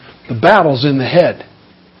 The battle's in the head.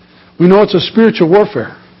 We know it's a spiritual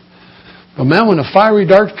warfare. But man, when a fiery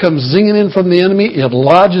dart comes zinging in from the enemy, it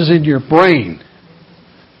lodges in your brain.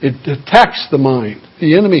 It attacks the mind.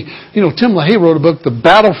 The enemy, Tim LaHaye wrote a book, The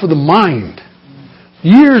Battle for the Mind,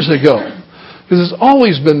 years ago. Because there's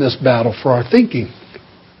always been this battle for our thinking.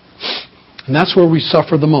 And that's where we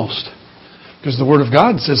suffer the most. Because the Word of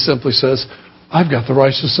God simply says, I've got the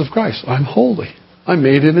righteousness of Christ. I'm holy. I'm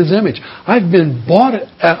made in His image. I've been born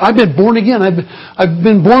again. I've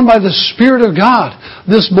been born by the Spirit of God.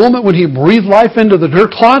 This moment when He breathed life into the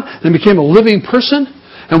dirt clod and became a living person,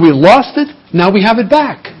 and we lost it, now we have it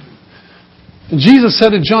back. And Jesus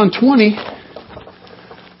said in John 20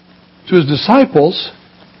 to His disciples,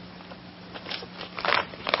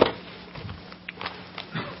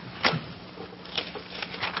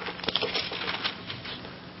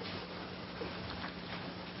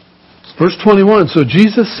 verse 21, so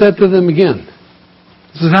Jesus said to them again,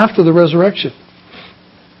 this is after the resurrection.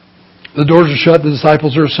 The doors are shut, the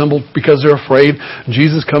disciples are assembled because they're afraid.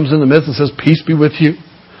 Jesus comes in the midst and says, peace be with you.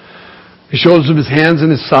 He shows them his hands and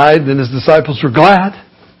his side, and his disciples were glad.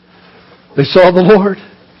 They saw the Lord.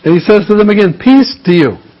 And he says to them again, peace to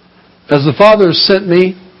you. As the Father has sent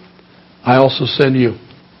me, I also send you.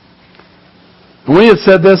 And when he had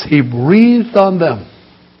said this, he breathed on them.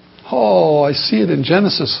 Oh, I see it in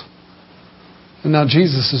Genesis. And now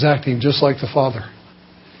Jesus is acting just like the Father.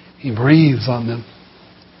 He breathes on them.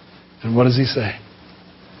 And what does he say?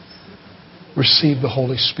 Receive the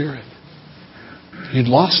Holy Spirit. You'd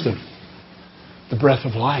lost him. The breath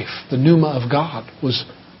of life, the pneuma of God was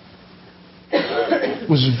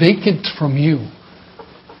vacant from you.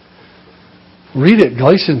 Read it,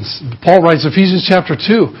 Galatians. Paul writes, Ephesians chapter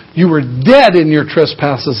 2, you were dead in your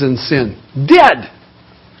trespasses and sin. Dead!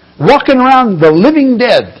 Walking around the living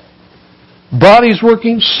dead. Bodies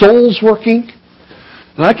working, souls working.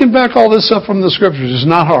 And I can back all this up from the Scriptures. It's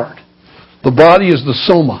not hard. The body is the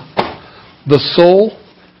soma. The soul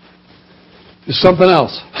is something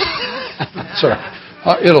else. Sorry.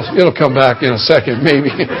 It'll come back in a second, maybe.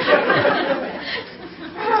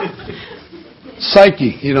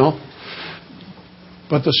 Psyche,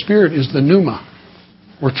 But the Spirit is the pneuma.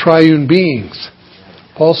 We're triune beings.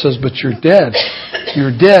 Paul says, but you're dead.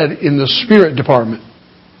 You're dead in the spirit department.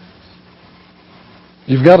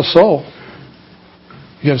 You've got a soul.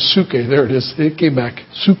 You have suke. There it is. It came back.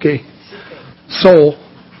 Suke. Soul.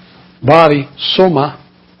 Body. Soma.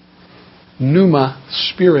 Pneuma.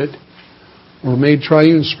 Spirit. We're made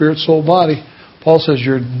triune. Spirit, soul, body. Paul says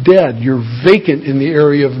you're dead. You're vacant in the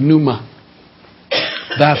area of pneuma.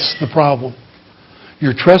 That's the problem.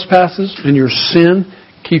 Your trespasses and your sin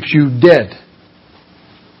keeps you dead.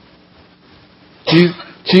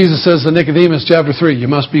 Jesus says to Nicodemus, chapter 3, you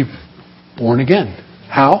must be born again.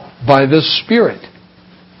 How? By the Spirit.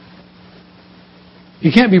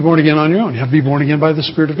 You can't be born again on your own. You have to be born again by the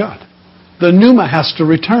Spirit of God. The pneuma has to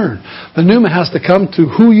return. The pneuma has to come to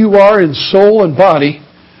who you are in soul and body.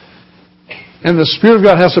 And the Spirit of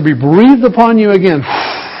God has to be breathed upon you again.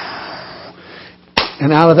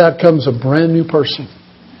 And out of that comes a brand new person.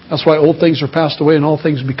 That's why old things are passed away and all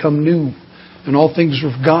things become new. And all things are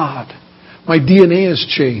of God. My DNA has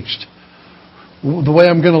changed. The way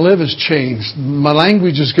I'm going to live has changed. My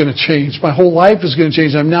language is going to change. My whole life is going to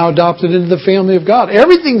change. I'm now adopted into the family of God.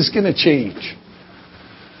 Everything's going to change.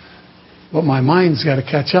 But my mind's got to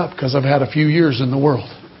catch up because I've had a few years in the world.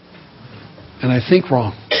 And I think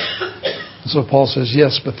wrong. So Paul says,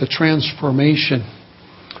 yes, but the transformation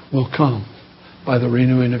will come by the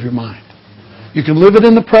renewing of your mind. You can live it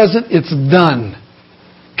in the present. It's done.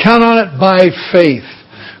 Count on it by faith.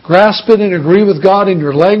 Grasp it and agree with God in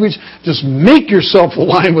your language. Just make yourself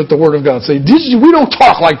align with the Word of God. Say, we don't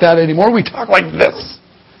talk like that anymore. We talk like this.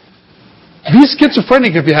 Be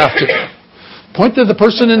schizophrenic if you have to. Point to the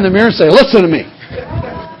person in the mirror and say, listen to me.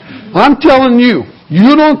 I'm telling you,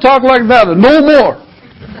 you don't talk like that no more.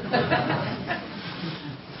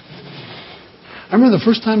 I remember the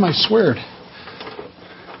first time I sweared.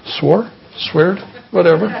 Sweared,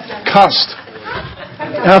 whatever. Cussed.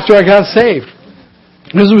 After I got saved.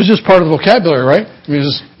 Because it was just part of the vocabulary, right? I mean,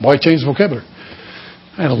 why change vocabulary?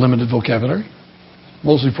 I had a limited vocabulary.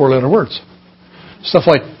 Mostly 4-letter words. Stuff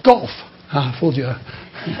like golf. I fooled you.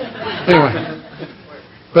 Anyway.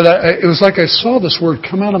 But it was like I saw this word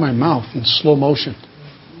come out of my mouth in slow motion.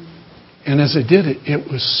 And as I did it,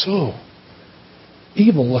 it was so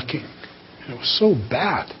evil looking. It was so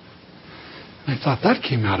bad. And I thought, that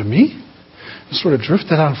came out of me. It sort of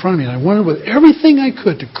drifted out in front of me. And I wanted with everything I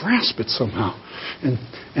could to grasp it somehow. And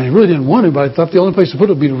I really didn't want to, but I thought the only place to put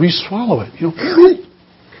it would be to re-swallow it.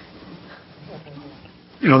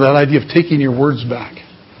 That idea of taking your words back.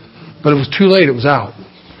 But it was too late. It was out.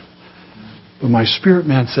 But my spirit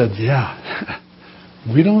man said, yeah,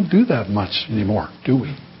 we don't do that much anymore, do we?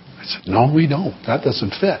 I said, no, we don't. That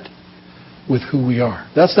doesn't fit with who we are.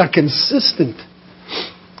 That's not consistent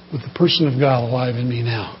with the person of God alive in me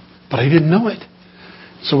now. But I didn't know it.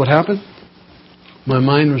 So what happened? My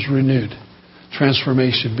mind was renewed.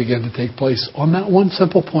 Transformation began to take place on that one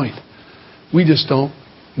simple point. We just don't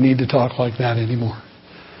need to talk like that anymore.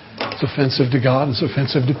 It's offensive to God. It's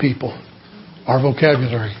offensive to people. Our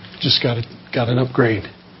vocabulary just got an upgrade.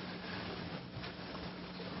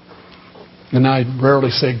 And I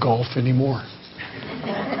rarely say golf anymore.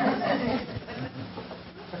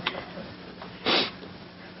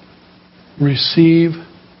 Receive.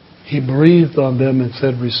 He breathed on them and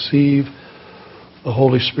said, receive the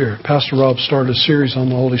Holy Spirit. Pastor Rob started a series on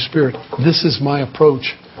the Holy Spirit. This is my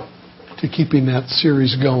approach to keeping that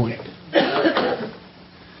series going.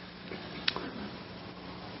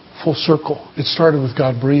 Full circle. It started with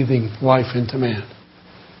God breathing life into man.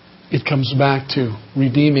 It comes back to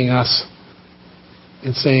redeeming us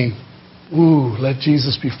and saying, Ooh, let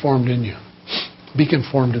Jesus be formed in you. Be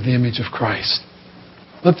conformed to the image of Christ.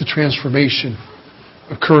 Let the transformation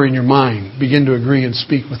occur in your mind. Begin to agree and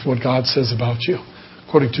speak with what God says about you,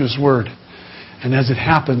 according to His Word. And as it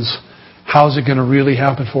happens, how is it going to really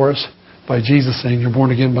happen for us? By Jesus saying, you're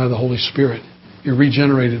born again by the Holy Spirit. You're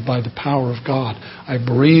regenerated by the power of God. I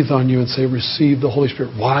breathe on you and say, receive the Holy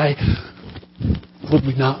Spirit. Why would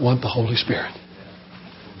we not want the Holy Spirit?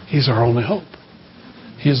 He's our only hope.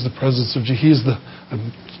 He is the presence of Jesus. He is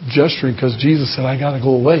I'm gesturing because Jesus said, I got to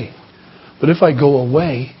go away. But if I go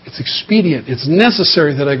away, it's expedient. It's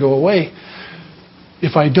necessary that I go away.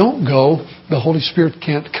 If I don't go, the Holy Spirit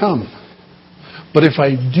can't come. But if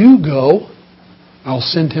I do go, I'll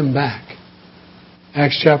send Him back.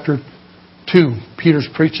 Acts chapter 2, Peter's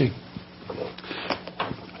preaching.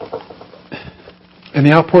 And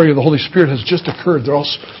the outpouring of the Holy Spirit has just occurred. They're all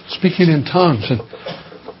speaking in tongues. And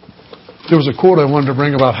there was a quote I wanted to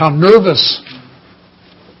bring about how nervous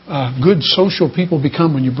good social people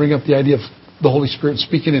become when you bring up the idea of the Holy Spirit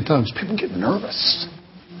speaking in tongues. People get nervous.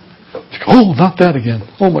 Oh, not that again.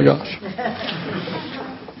 Oh my gosh.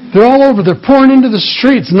 They're all over. They're pouring into the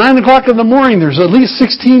streets. 9 o'clock in the morning. There's at least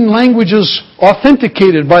 16 languages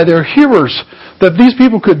authenticated by their hearers that these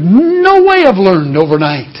people could no way have learned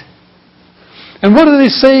overnight. And what are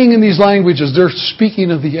they saying in these languages? They're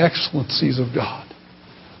speaking of the excellencies of God.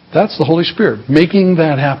 That's the Holy Spirit making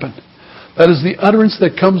that happen. That is the utterance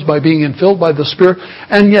that comes by being infilled by the Spirit.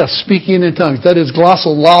 And yes, speaking in tongues. That is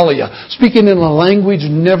glossolalia. Speaking in a language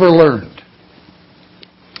never learned.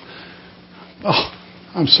 Oh,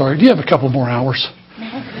 I'm sorry. Do you have a couple more hours?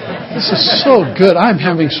 This is so good. I'm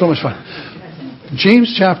having so much fun.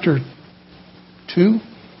 James chapter 2.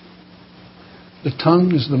 The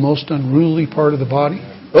tongue is the most unruly part of the body.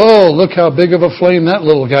 Oh, look how big of a flame that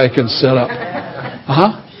little guy can set up.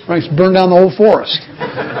 Right, burn down the whole forest.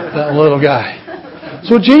 That little guy.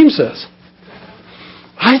 So James says,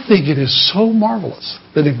 I think it is so marvelous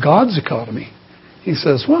that in God's economy, he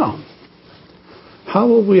says, well, how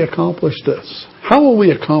will we accomplish this? How will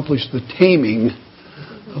we accomplish the taming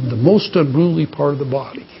of the most unruly part of the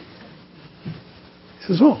body?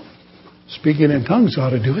 He says, speaking in tongues ought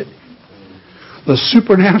to do it. The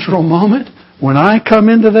supernatural moment, when I come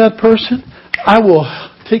into that person, I will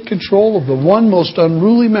take control of the one most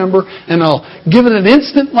unruly member and I'll give it an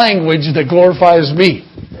instant language that glorifies me.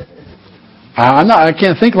 I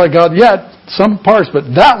can't think like God yet, some parts,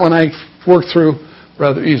 but that one I worked through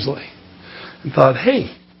rather easily. And thought,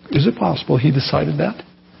 hey, is it possible He decided that?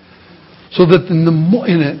 So that in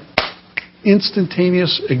an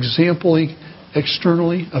instantaneous exampling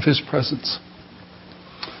externally of His presence,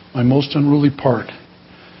 my most unruly part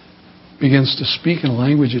begins to speak in a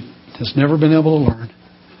language it has never been able to learn,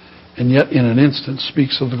 and yet in an instant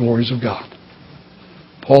speaks of the glories of God.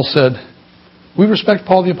 Paul said, we respect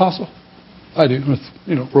Paul the Apostle. I do.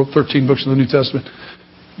 Wrote 13 books of the New Testament.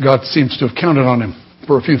 God seems to have counted on him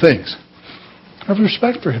for a few things. I have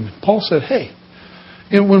respect for him. And Paul said, hey,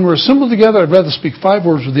 when we're assembled together, I'd rather speak 5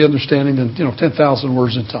 words with the understanding than 10,000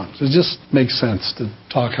 words in tongues. It just makes sense to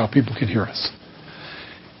talk how people can hear us.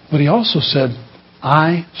 But he also said,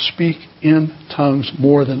 I speak in tongues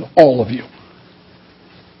more than all of you.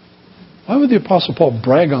 Why would the Apostle Paul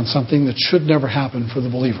brag on something that should never happen for the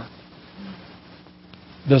believer?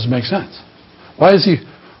 It doesn't make sense. Why is he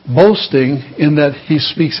boasting in that he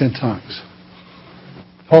speaks in tongues?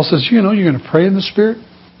 Paul says, you're going to pray in the Spirit,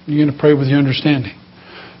 you're going to pray with your understanding.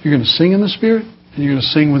 You're going to sing in the Spirit, and you're going to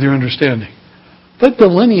sing with your understanding. That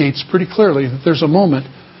delineates pretty clearly that there's a moment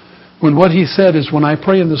when what he said is, when I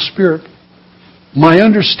pray in the Spirit, my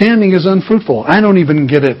understanding is unfruitful. I don't even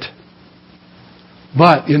get it.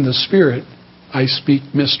 But in the Spirit, I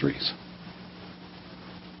speak mysteries.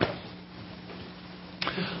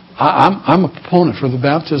 I'm a proponent for the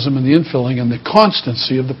baptism and the infilling and the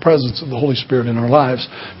constancy of the presence of the Holy Spirit in our lives.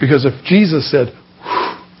 Because if Jesus said,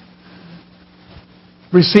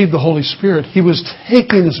 receive the Holy Spirit, He was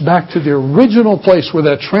taking us back to the original place where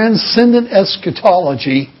that transcendent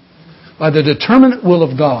eschatology, by the determinate will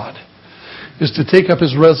of God, is to take up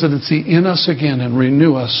His residency in us again and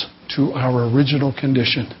renew us to our original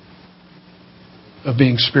condition of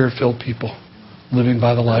being Spirit-filled people, living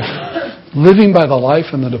by the life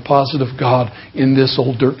and the deposit of God in this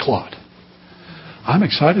old dirt clod. I'm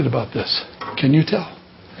excited about this. Can you tell?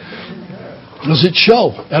 Does it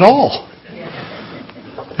show at all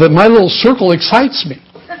that my little circle excites me?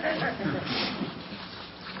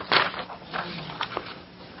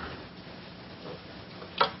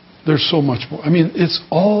 There's so much more. It's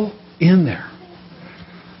all in there.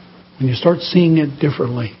 When you start seeing it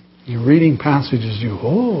differently, you're reading passages,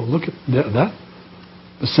 look at that.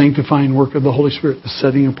 The sanctifying work of the Holy Spirit, the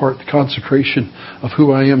setting apart, the consecration of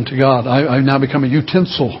who I am to God. I now become a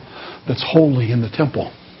utensil that's holy in the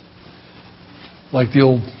temple. Like the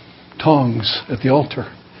old tongs at the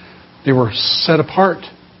altar. They were set apart,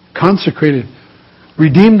 consecrated,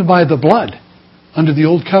 redeemed by the blood. Under the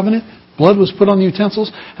old covenant, blood was put on the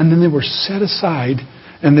utensils, and then they were set aside,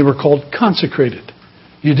 and they were called consecrated.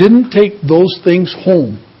 You didn't take those things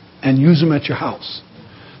home and use them at your house.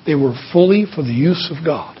 They were fully for the use of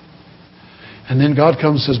God. And then God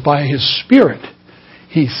comes and says, by His Spirit,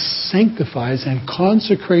 He sanctifies and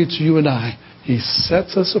consecrates you and I. He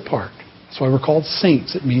sets us apart. That's why we're called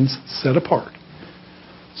saints. It means set apart.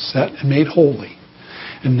 Set and made holy.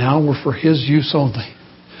 And now we're for His use only.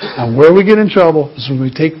 And where we get in trouble is when we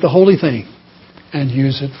take the holy thing and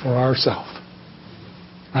use it for ourselves.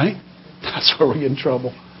 Right? That's where we get in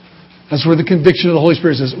trouble. That's where the conviction of the Holy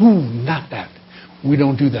Spirit says, ooh, not that. We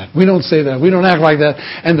don't do that. We don't say that. We don't act like that.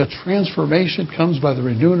 And the transformation comes by the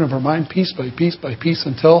renewing of our mind, piece by piece by piece,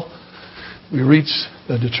 until we reach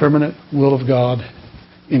the determinate will of God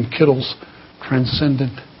in Kittle's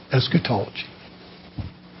transcendent eschatology.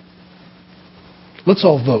 Let's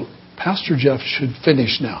all vote. Pastor Jeff should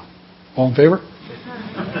finish now. All in favor?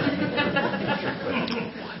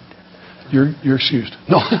 You're excused.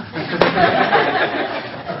 No.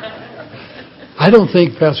 I don't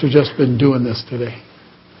think Pastor Jeff's been doing this today.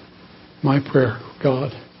 My prayer,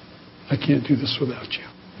 God, I can't do this without you.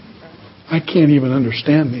 I can't even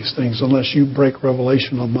understand these things unless you break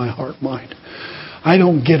revelation on my heart mind. I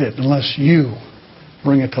don't get it unless you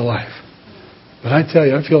bring it to life. But I tell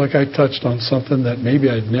you, I feel like I touched on something that maybe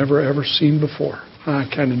I'd never ever seen before. I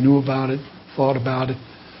kind of knew about it, thought about it,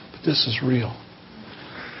 but this is real.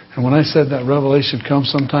 And when I said that revelation comes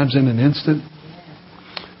sometimes in an instant,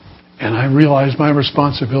 and I realized my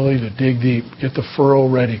responsibility to dig deep, get the furrow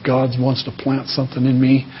ready. God wants to plant something in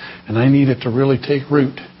me, and I need it to really take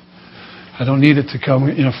root. I don't need it to come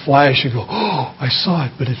in a flash and go, oh, I saw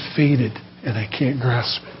it, but it faded, and I can't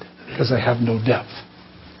grasp it because I have no depth.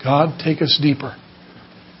 God, take us deeper.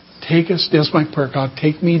 Take us, that's my prayer, God,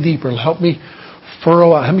 take me deeper. Help me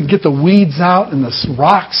furrow out. Help me get the weeds out and the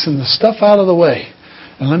rocks and the stuff out of the way.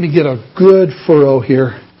 And let me get a good furrow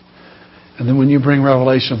here. And then when you bring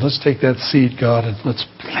revelation, let's take that seed, God, and let's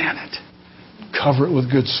plant it. Cover it with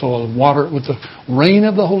good soil and water it with the rain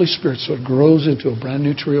of the Holy Spirit so it grows into a brand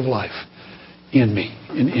new tree of life in me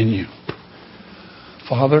and in you.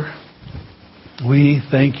 Father, we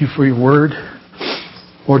thank you for your word.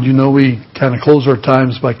 Lord, you know we kind of close our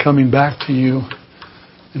times by coming back to you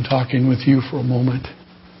and talking with you for a moment,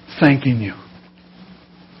 thanking you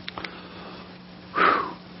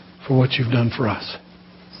for what you've done for us.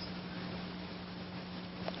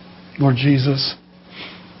 Lord Jesus,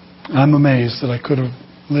 I'm amazed that I could have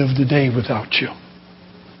lived a day without you.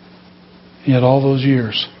 Yet all those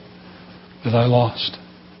years that I lost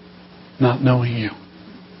not knowing you.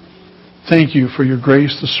 Thank you for your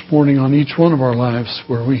grace this morning on each one of our lives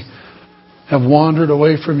where we have wandered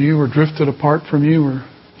away from you or drifted apart from you or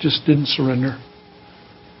just didn't surrender.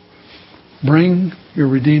 Bring your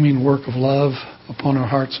redeeming work of love upon our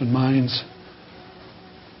hearts and minds.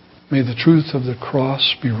 May the truth of the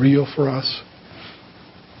cross be real for us.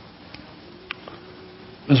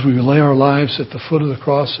 As we lay our lives at the foot of the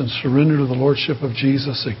cross and surrender to the Lordship of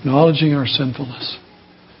Jesus, acknowledging our sinfulness,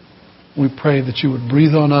 we pray that you would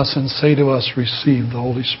breathe on us and say to us, receive the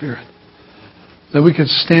Holy Spirit. That we could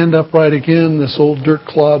stand upright again, this old dirt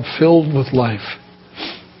clod filled with life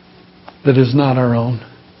that is not our own,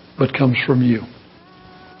 but comes from you.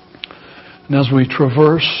 And as we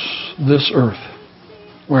traverse this earth,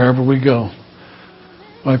 wherever we go,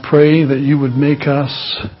 I pray that you would make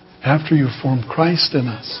us, after you form Christ in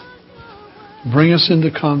us, bring us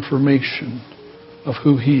into confirmation of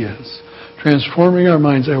who He is, transforming our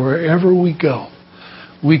minds that wherever we go,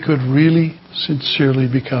 we could really, sincerely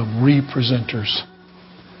become representers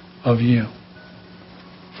of you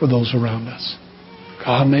for those around us.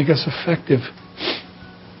 God, make us effective.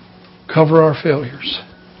 Cover our failures.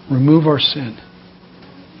 Remove our sin.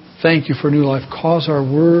 Thank you for new life. Cause our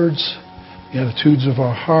words, the attitudes of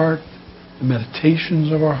our heart, the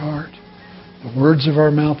meditations of our heart, the words of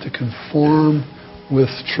our mouth to conform with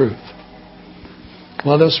truth.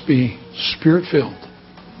 Let us be Spirit-filled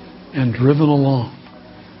and driven along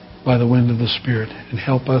by the wind of the Spirit. And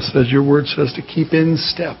help us, as your word says, to keep in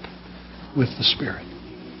step with the Spirit.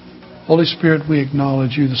 Holy Spirit, we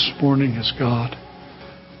acknowledge you this morning as God.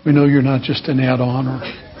 We know you're not just an add-on or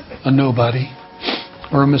a nobody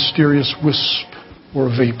or a mysterious wisp or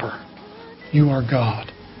a vapor. You are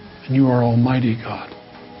God, and you are Almighty God.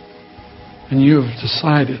 And you have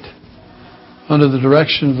decided under the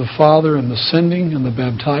direction of the Father and the sending and the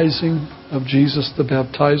baptizing of Jesus, the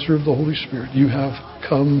baptizer of the Holy Spirit, you have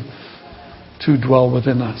come to dwell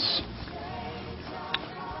within us.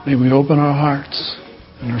 May we open our hearts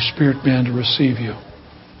and our spirit man to receive you.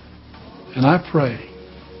 And I pray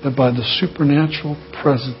that by the supernatural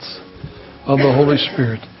presence of the Holy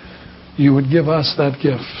Spirit, you would give us that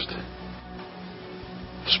gift.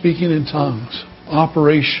 Speaking in tongues,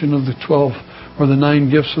 operation of the 12 or the 9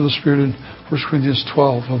 gifts of the Spirit in 1 Corinthians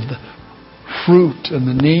 12, of the fruit and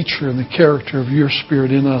the nature and the character of your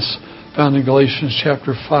Spirit in us, found in Galatians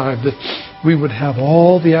chapter 5, that we would have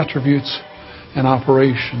all the attributes and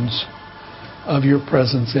operations of your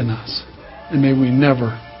presence in us. And may we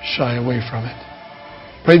never shy away from it.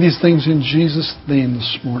 Pray these things in Jesus' name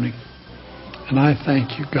this morning. And I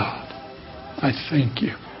thank you, God. I thank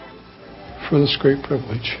you for this great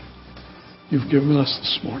privilege you've given us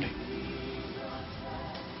this morning.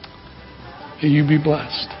 May you be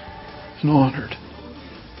blessed and honored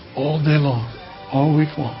all day long, all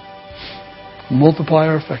week long. Multiply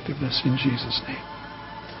our effectiveness in Jesus' name.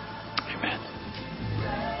 Amen.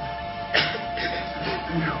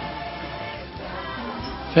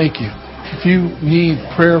 Thank you. If you need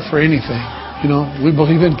prayer for anything, we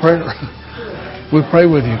believe in prayer. We pray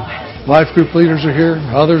with you. Life group leaders are here.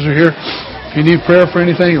 Others are here. If you need prayer for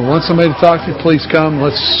anything or want somebody to talk to, please come.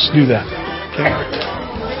 Let's do that. Okay?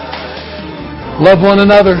 Love one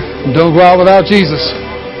another and don't go out without Jesus.